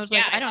 I was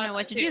like, I don't know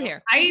what to do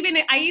here. I even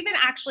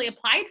actually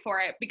applied for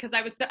it because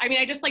I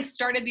just like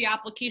started the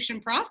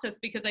application process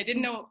because I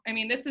didn't know. I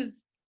mean, this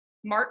is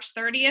March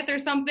 30th or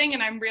something,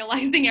 and I'm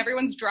realizing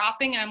everyone's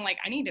dropping, and I'm like,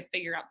 I need to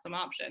figure out some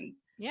options.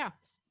 Yeah.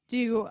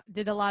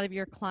 Did a lot of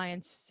your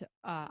clients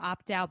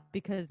opt out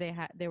because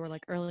they were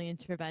like early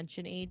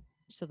intervention age?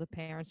 So the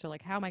parents are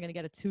like, how am I going to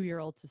get a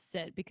 2-year-old to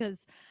sit?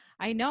 Because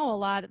I know a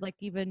lot, like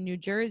even New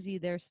Jersey,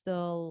 they're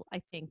still,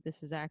 I think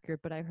this is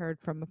accurate, but I heard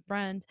from a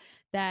friend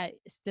that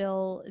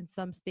still in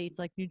some states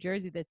like New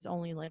Jersey, that's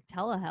only like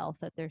telehealth,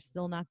 that they're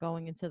still not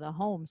going into the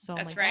home. So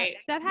that's like, right.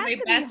 That has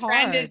to be hard. My best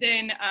friend is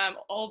in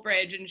Old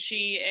Bridge, and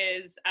she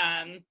is,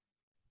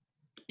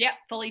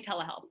 fully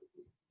telehealth.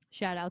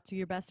 Shout out to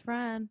your best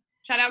friend.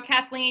 Shout out,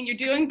 Kathleen. You're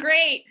doing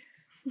great.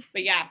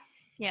 But yeah.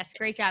 Yes.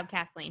 Great job,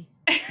 Kathleen.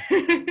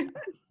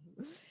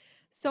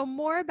 So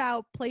more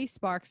about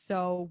PlaySpark.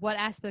 So what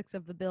aspects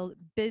of the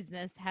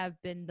business have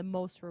been the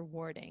most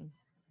rewarding?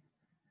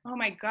 Oh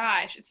my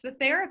gosh, it's the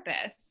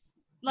therapists.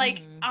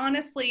 Like,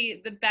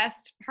 honestly, the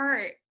best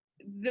part,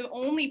 the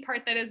only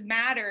part that has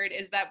mattered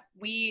is that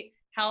we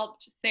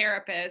helped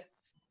therapists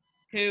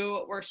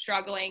who were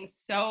struggling.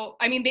 So,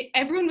 I mean,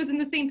 everyone was in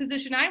the same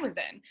position I was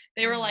in.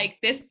 They were like,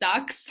 this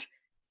sucks.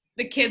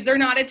 The kids are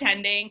not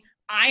attending.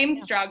 I'm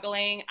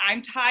struggling.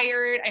 I'm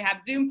tired. I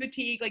have Zoom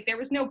fatigue. Like, there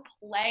was no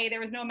play. There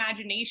was no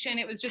imagination.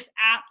 It was just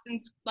apps and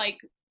like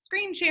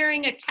screen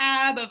sharing, a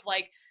tab of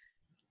like,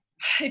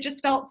 it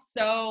just felt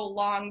so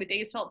long. The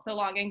days felt so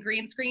long, and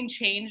Green Screen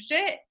changed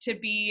it to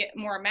be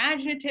more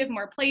imaginative,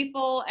 more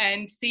playful,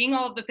 and seeing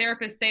all of the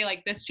therapists say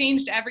like, this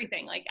changed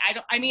everything. Like,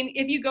 I mean,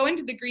 if you go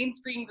into the Green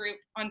Screen group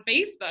on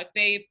Facebook,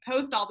 they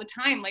post all the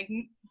time. Like,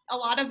 a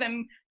lot of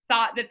them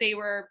thought that they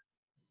were,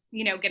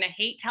 going to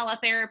hate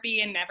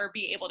teletherapy and never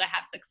be able to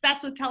have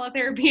success with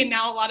teletherapy. And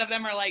now a lot of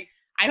them are like,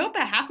 I hope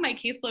that half my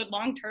caseload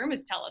long-term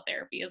is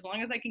teletherapy, as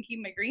long as I can keep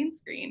my green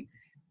screen.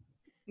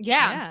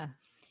 Yeah.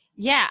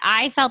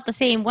 I felt the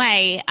same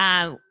way.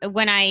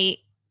 When I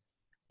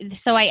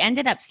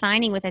ended up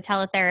signing with a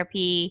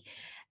teletherapy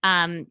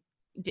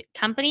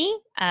company,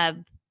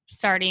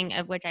 starting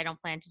of which I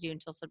don't plan to do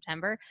until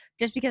September,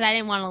 just because I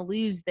didn't want to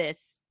lose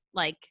this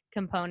like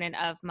component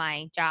of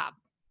my job.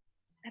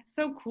 That's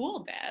so cool,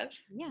 Bev.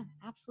 Yeah,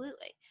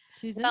 absolutely.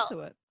 She's into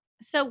it.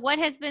 So what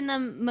has been the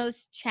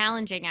most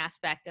challenging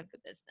aspect of the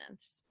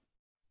business?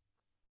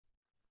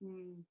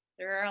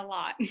 There are a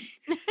lot.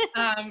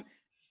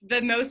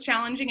 The most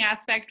challenging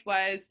aspect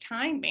was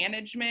time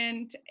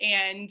management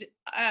and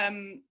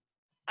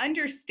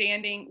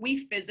understanding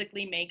we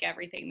physically make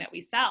everything that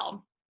we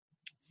sell.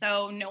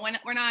 So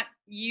we're not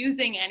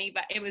using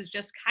anybody. It was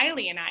just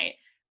Kylie and I.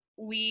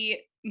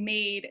 We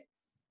made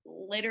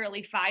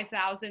literally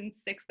 5,000,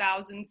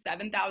 6,000,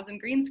 7,000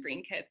 green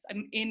screen kits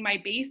in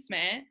my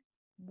basement.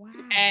 Wow.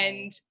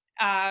 And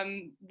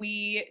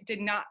we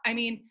did not,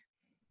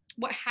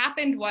 what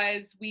happened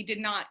was we did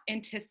not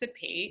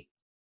anticipate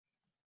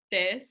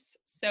this.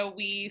 So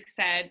we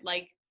said,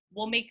 like,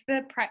 we'll make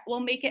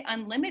it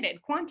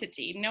unlimited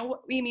quantity. No,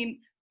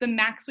 the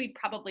max we'd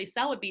probably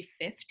sell would be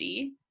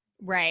 50.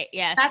 Right.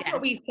 Yes. That's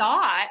what we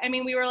thought.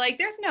 We were like,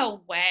 there's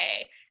no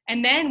way.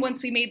 And then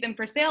once we made them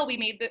for sale, we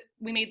made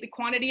the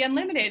quantity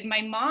unlimited.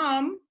 My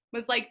mom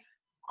was like,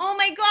 oh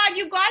my God,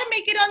 you got to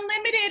make it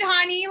unlimited,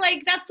 honey.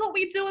 Like, that's what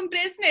we do in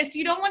business.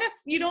 You don't want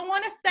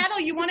to settle.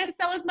 You want to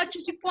sell as much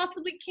as you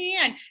possibly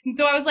can. And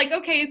so I was like,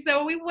 okay,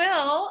 so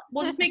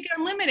we'll just make it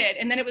unlimited.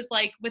 And then it was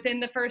like, within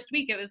the first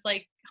week, it was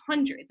like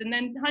hundreds and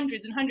then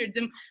hundreds and hundreds.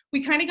 And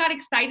we kind of got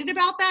excited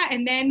about that.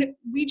 And then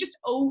we just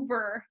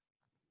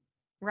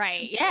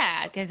Right.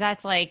 Yeah. Because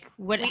that's like,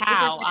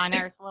 how on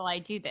earth will I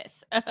do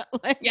this?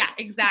 Yeah,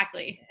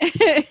 exactly.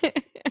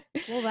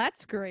 Well,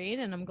 that's great,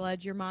 and I'm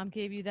glad your mom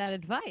gave you that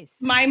advice.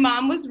 My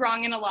mom was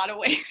wrong in a lot of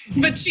ways,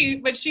 but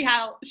she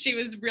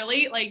was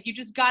really like, you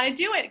just got to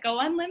do it. Go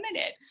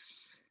unlimited.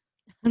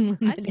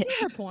 I see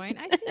her point.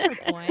 I see her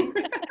point.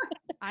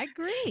 I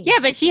agree. Yeah,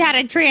 but she had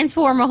to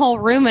transform a whole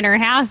room in her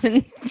house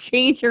and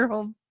change her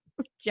whole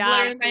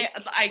job.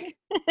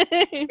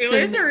 It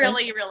was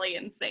really, really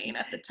insane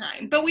at the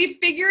time, but we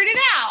figured it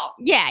out.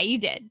 Yeah, you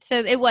did. So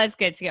it was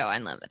good to go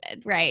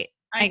unlimited, right?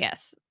 I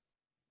guess.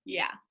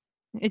 Yeah.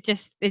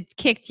 It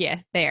kicked you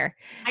there.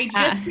 I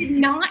just did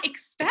not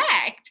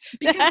expect,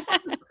 because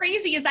what was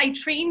crazy is I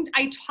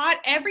taught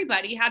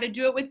everybody how to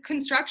do it with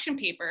construction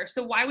paper.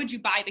 So why would you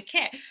buy the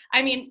kit?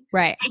 I mean,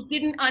 right. I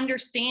didn't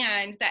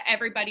understand that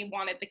everybody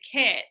wanted the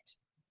kit.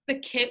 The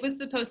kit was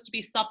supposed to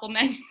be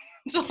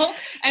supplemental.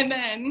 And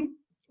then,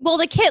 well,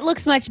 the kit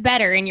looks much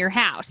better in your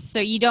house. So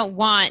you don't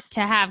want to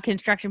have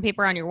construction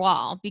paper on your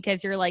wall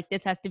because you're like,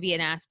 this has to be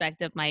an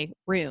aspect of my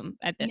room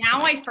at this now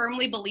point. I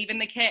firmly believe in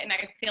the kit, and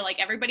I feel like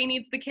everybody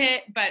needs the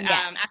kit. But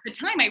at the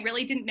time, I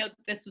really didn't know that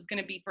this was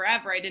going to be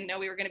forever. I didn't know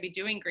we were going to be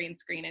doing green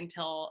screen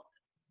until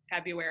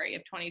February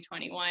of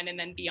 2021 and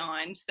then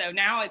beyond. So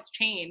now it's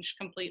changed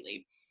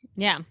completely.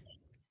 Yeah.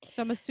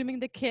 So I'm assuming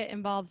the kit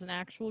involves an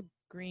actual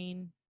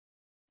green,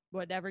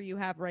 whatever you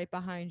have right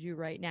behind you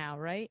right now,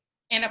 right?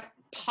 And a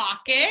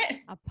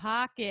pocket. A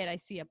pocket. I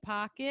see a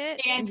pocket.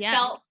 And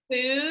felt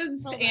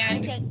foods. I'll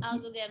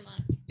go get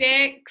mine.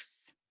 Sticks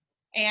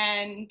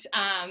and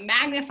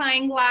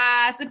magnifying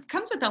glass. It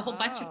comes with a whole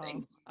bunch of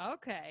things.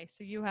 Okay,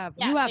 so you have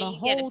so a you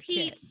whole get a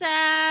kit.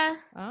 pizza.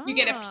 You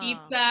get a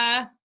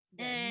pizza.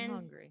 And I'm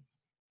hungry.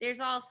 There's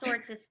all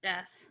sorts of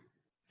stuff.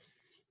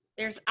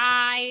 There's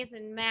eyes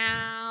and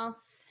mouth.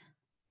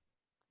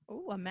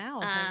 Oh, a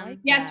mouth. I like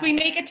yes, that. we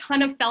make a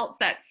ton of felt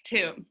sets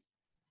too.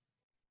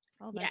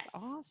 Oh, that's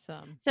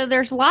awesome. So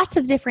there's lots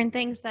of different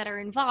things that are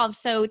involved.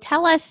 So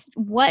tell us,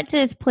 what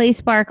does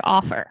PlaySpark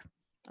offer?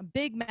 A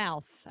big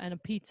mouth and a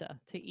pizza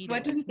to eat.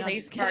 What does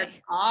PlaySpark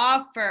kidding.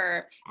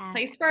 offer?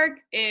 PlaySpark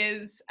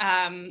is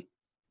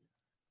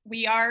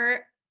we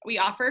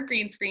offer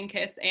green screen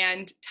kits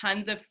and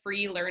tons of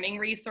free learning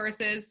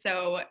resources.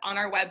 So on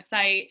our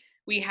website,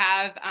 we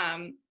have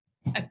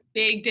a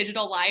big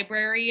digital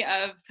library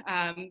of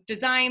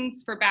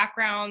designs for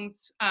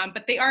backgrounds,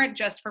 but they aren't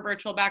just for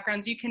virtual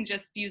backgrounds. You can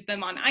just use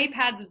them on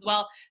iPads as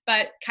well.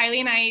 But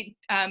Kylie and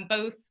I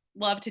both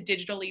love to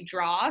digitally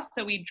draw.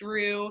 So we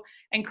drew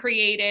and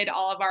created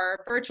all of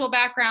our virtual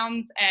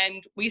backgrounds,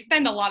 and we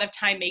spend a lot of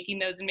time making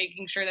those and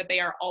making sure that they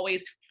are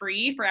always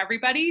free for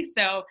everybody.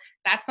 So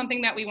that's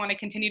something that we want to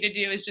continue to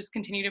do, is just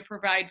continue to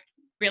provide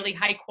really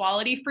high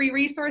quality free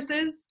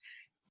resources.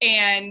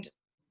 And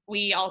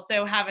we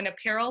also have an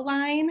apparel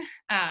line.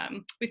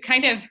 We've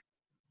kind of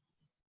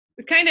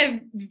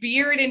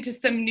veered into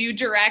some new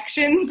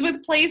directions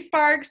with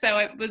PlaySpark. So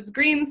it was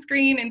green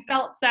screen and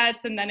felt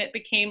sets, and then it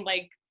became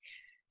like,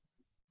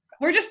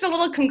 we're just a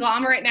little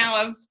conglomerate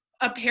now of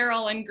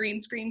apparel and green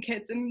screen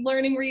kits and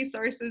learning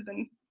resources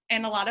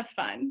and a lot of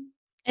fun.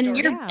 And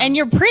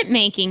you're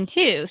printmaking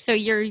too. So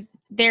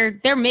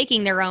they're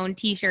making their own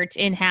t-shirts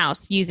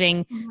in-house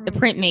using the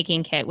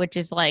printmaking kit, which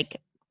is like,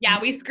 yeah,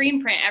 we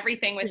screen print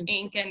everything with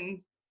ink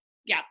and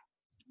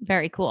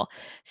very cool.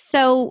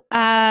 So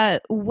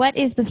what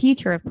is the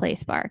future of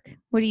PlaySpark?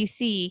 What do you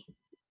see?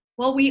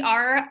 Well,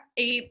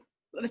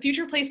 the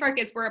future of PlaySpark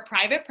is we're a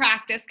private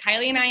practice.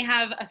 Kylie and I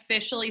have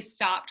officially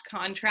stopped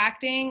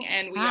contracting,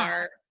 and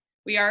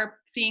we are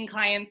seeing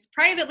clients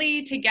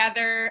privately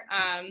together.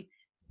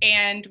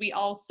 And we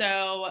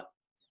also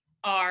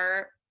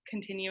are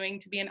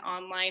continuing to be an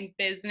online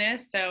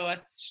business. So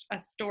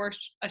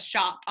a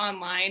shop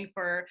online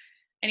for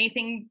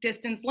anything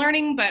distance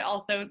learning, but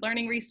also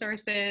learning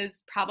resources,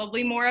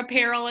 probably more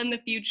apparel in the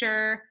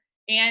future.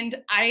 And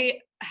I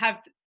have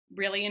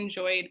really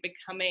enjoyed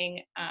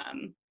becoming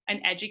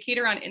an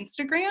educator on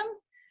Instagram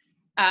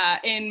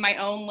in my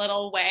own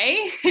little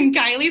way. And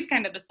Kylie's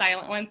kind of the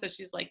silent one, so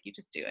she's like, you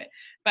just do it.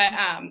 But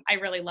I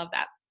really love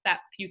that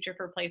future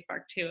for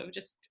PlaySpark too, of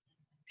just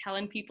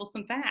telling people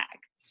some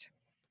facts.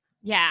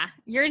 Yeah,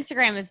 your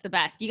Instagram is the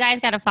best. You guys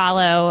got to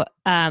follow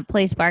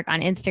PlaySpark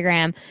on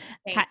Instagram.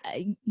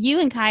 You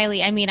and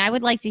Kylie, I mean, I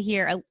would like to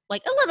hear a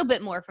little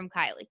bit more from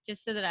Kylie,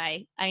 just so that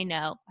I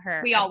know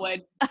her. We all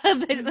would. a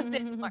bit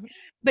more.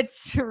 But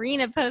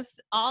Serena posts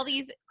all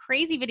these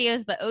crazy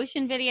videos. The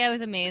ocean video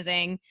is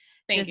amazing.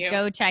 Thank you.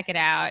 Go check it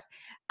out.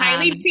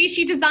 Kylie, see,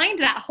 she designed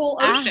that whole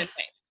ocean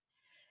thing.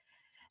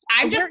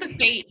 I'm just the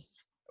face.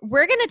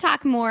 We're going to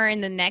talk more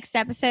in the next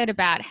episode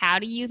about how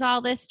to use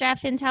all this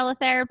stuff in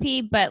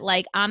teletherapy, but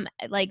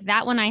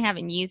that one I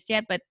haven't used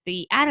yet, but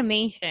the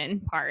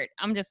animation part,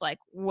 I'm just like,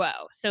 whoa.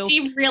 So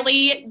she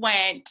really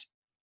went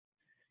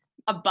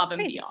above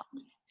and beyond.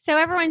 So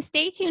everyone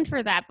stay tuned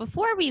for that.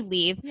 Before we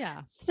leave,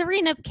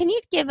 Serena, can you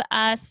give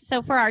us,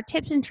 so for our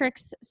tips and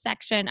tricks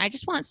section, I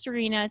just want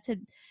Serena to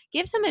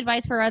give some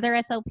advice for other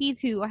SLPs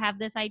who have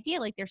this idea,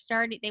 like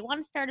they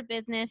want to start a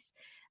business.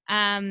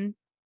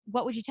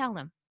 What would you tell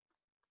them?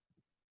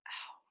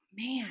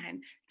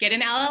 Man, get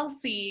an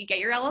LLC, get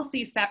your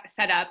LLC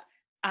set up,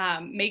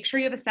 Make sure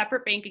you have a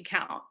separate bank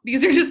account.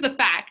 These are just the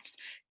facts.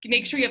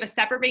 Make sure you have a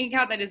separate bank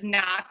account that is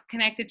not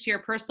connected to your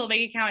personal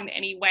bank account in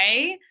any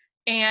way.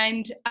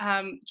 And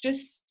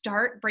just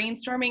start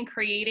brainstorming,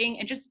 creating,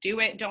 and just do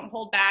it. Don't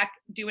hold back.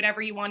 Do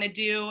whatever you want to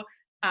do.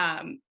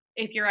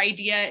 If your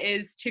idea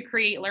is to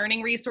create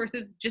learning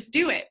resources, just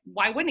do it.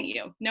 Why wouldn't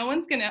you?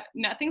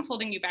 Nothing's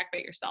holding you back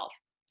but yourself.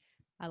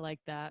 I like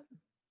that.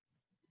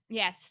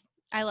 Yes,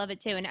 I love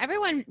it too. And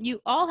everyone,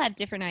 you all have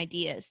different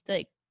ideas.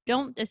 Like,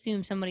 don't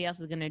assume somebody else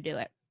is going to do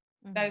it.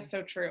 That is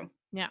so true.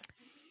 Yeah.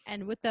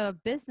 And with the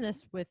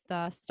business, with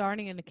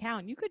starting an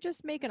account, you could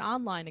just make an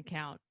online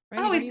account.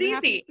 Right? Oh, it's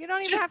easy. You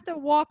don't even have to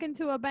walk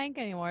into a bank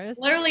anymore. It's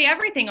literally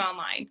everything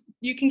online.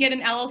 You can get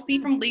an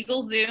LLC from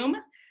LegalZoom.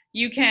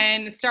 You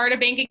can start a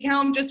bank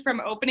account just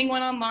from opening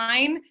one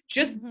online.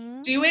 Just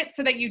do it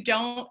so that you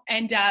don't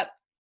end up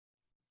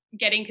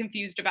getting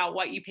confused about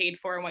what you paid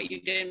for and what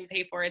you didn't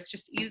pay for. It's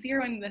just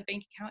easier when the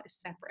bank account is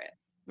separate.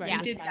 Right.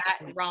 You did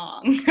that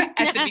wrong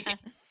at the beginning.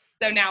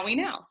 So now we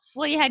know.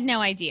 Well, you had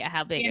no idea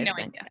how big it was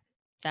going idea. to be.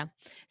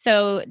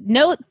 So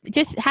no,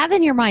 just have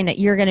in your mind that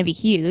you're going to be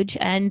huge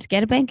and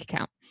get a bank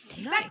account.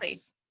 Exactly.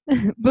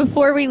 Nice.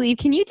 Before we leave,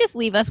 can you just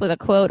leave us with a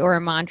quote or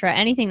a mantra,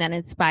 anything that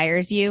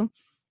inspires you?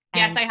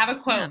 Yes, I have a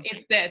quote.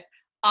 It's this: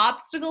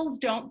 obstacles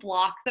don't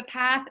block the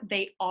path,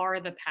 they are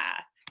the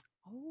path.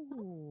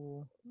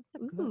 Oh,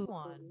 that's a good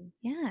one.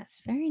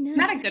 Yes, very nice.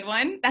 Isn't that a good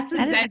one? That's a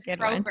Zen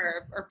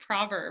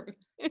proverb.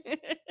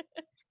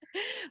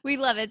 We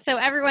love it. So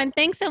everyone,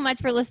 thanks so much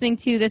for listening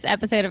to this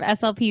episode of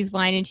SLP's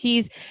Wine and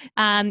Cheese.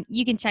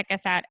 You can check us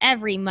out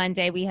every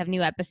Monday. We have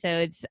new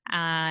episodes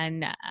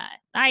on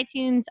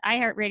iTunes,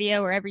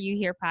 iHeartRadio, wherever you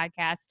hear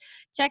podcasts.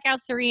 Check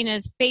out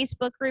Serena's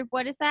Facebook group.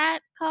 What is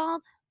that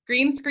called?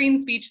 Green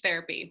Screen Speech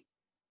Therapy.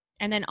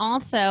 And then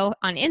also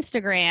on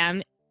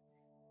Instagram,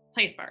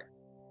 PlaySpark.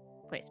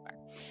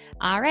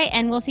 All right.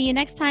 And we'll see you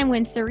next time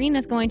when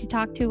Serena's going to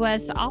talk to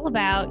us all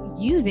about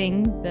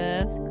using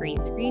the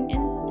green screen in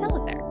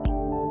teletherapy.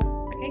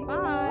 Okay.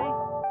 Bye.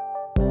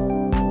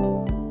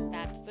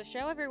 That's the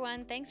show,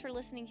 everyone. Thanks for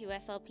listening to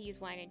SLP's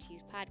Wine and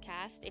Cheese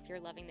podcast. If you're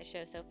loving the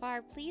show so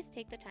far, please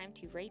take the time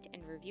to rate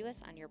and review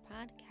us on your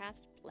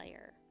podcast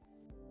player.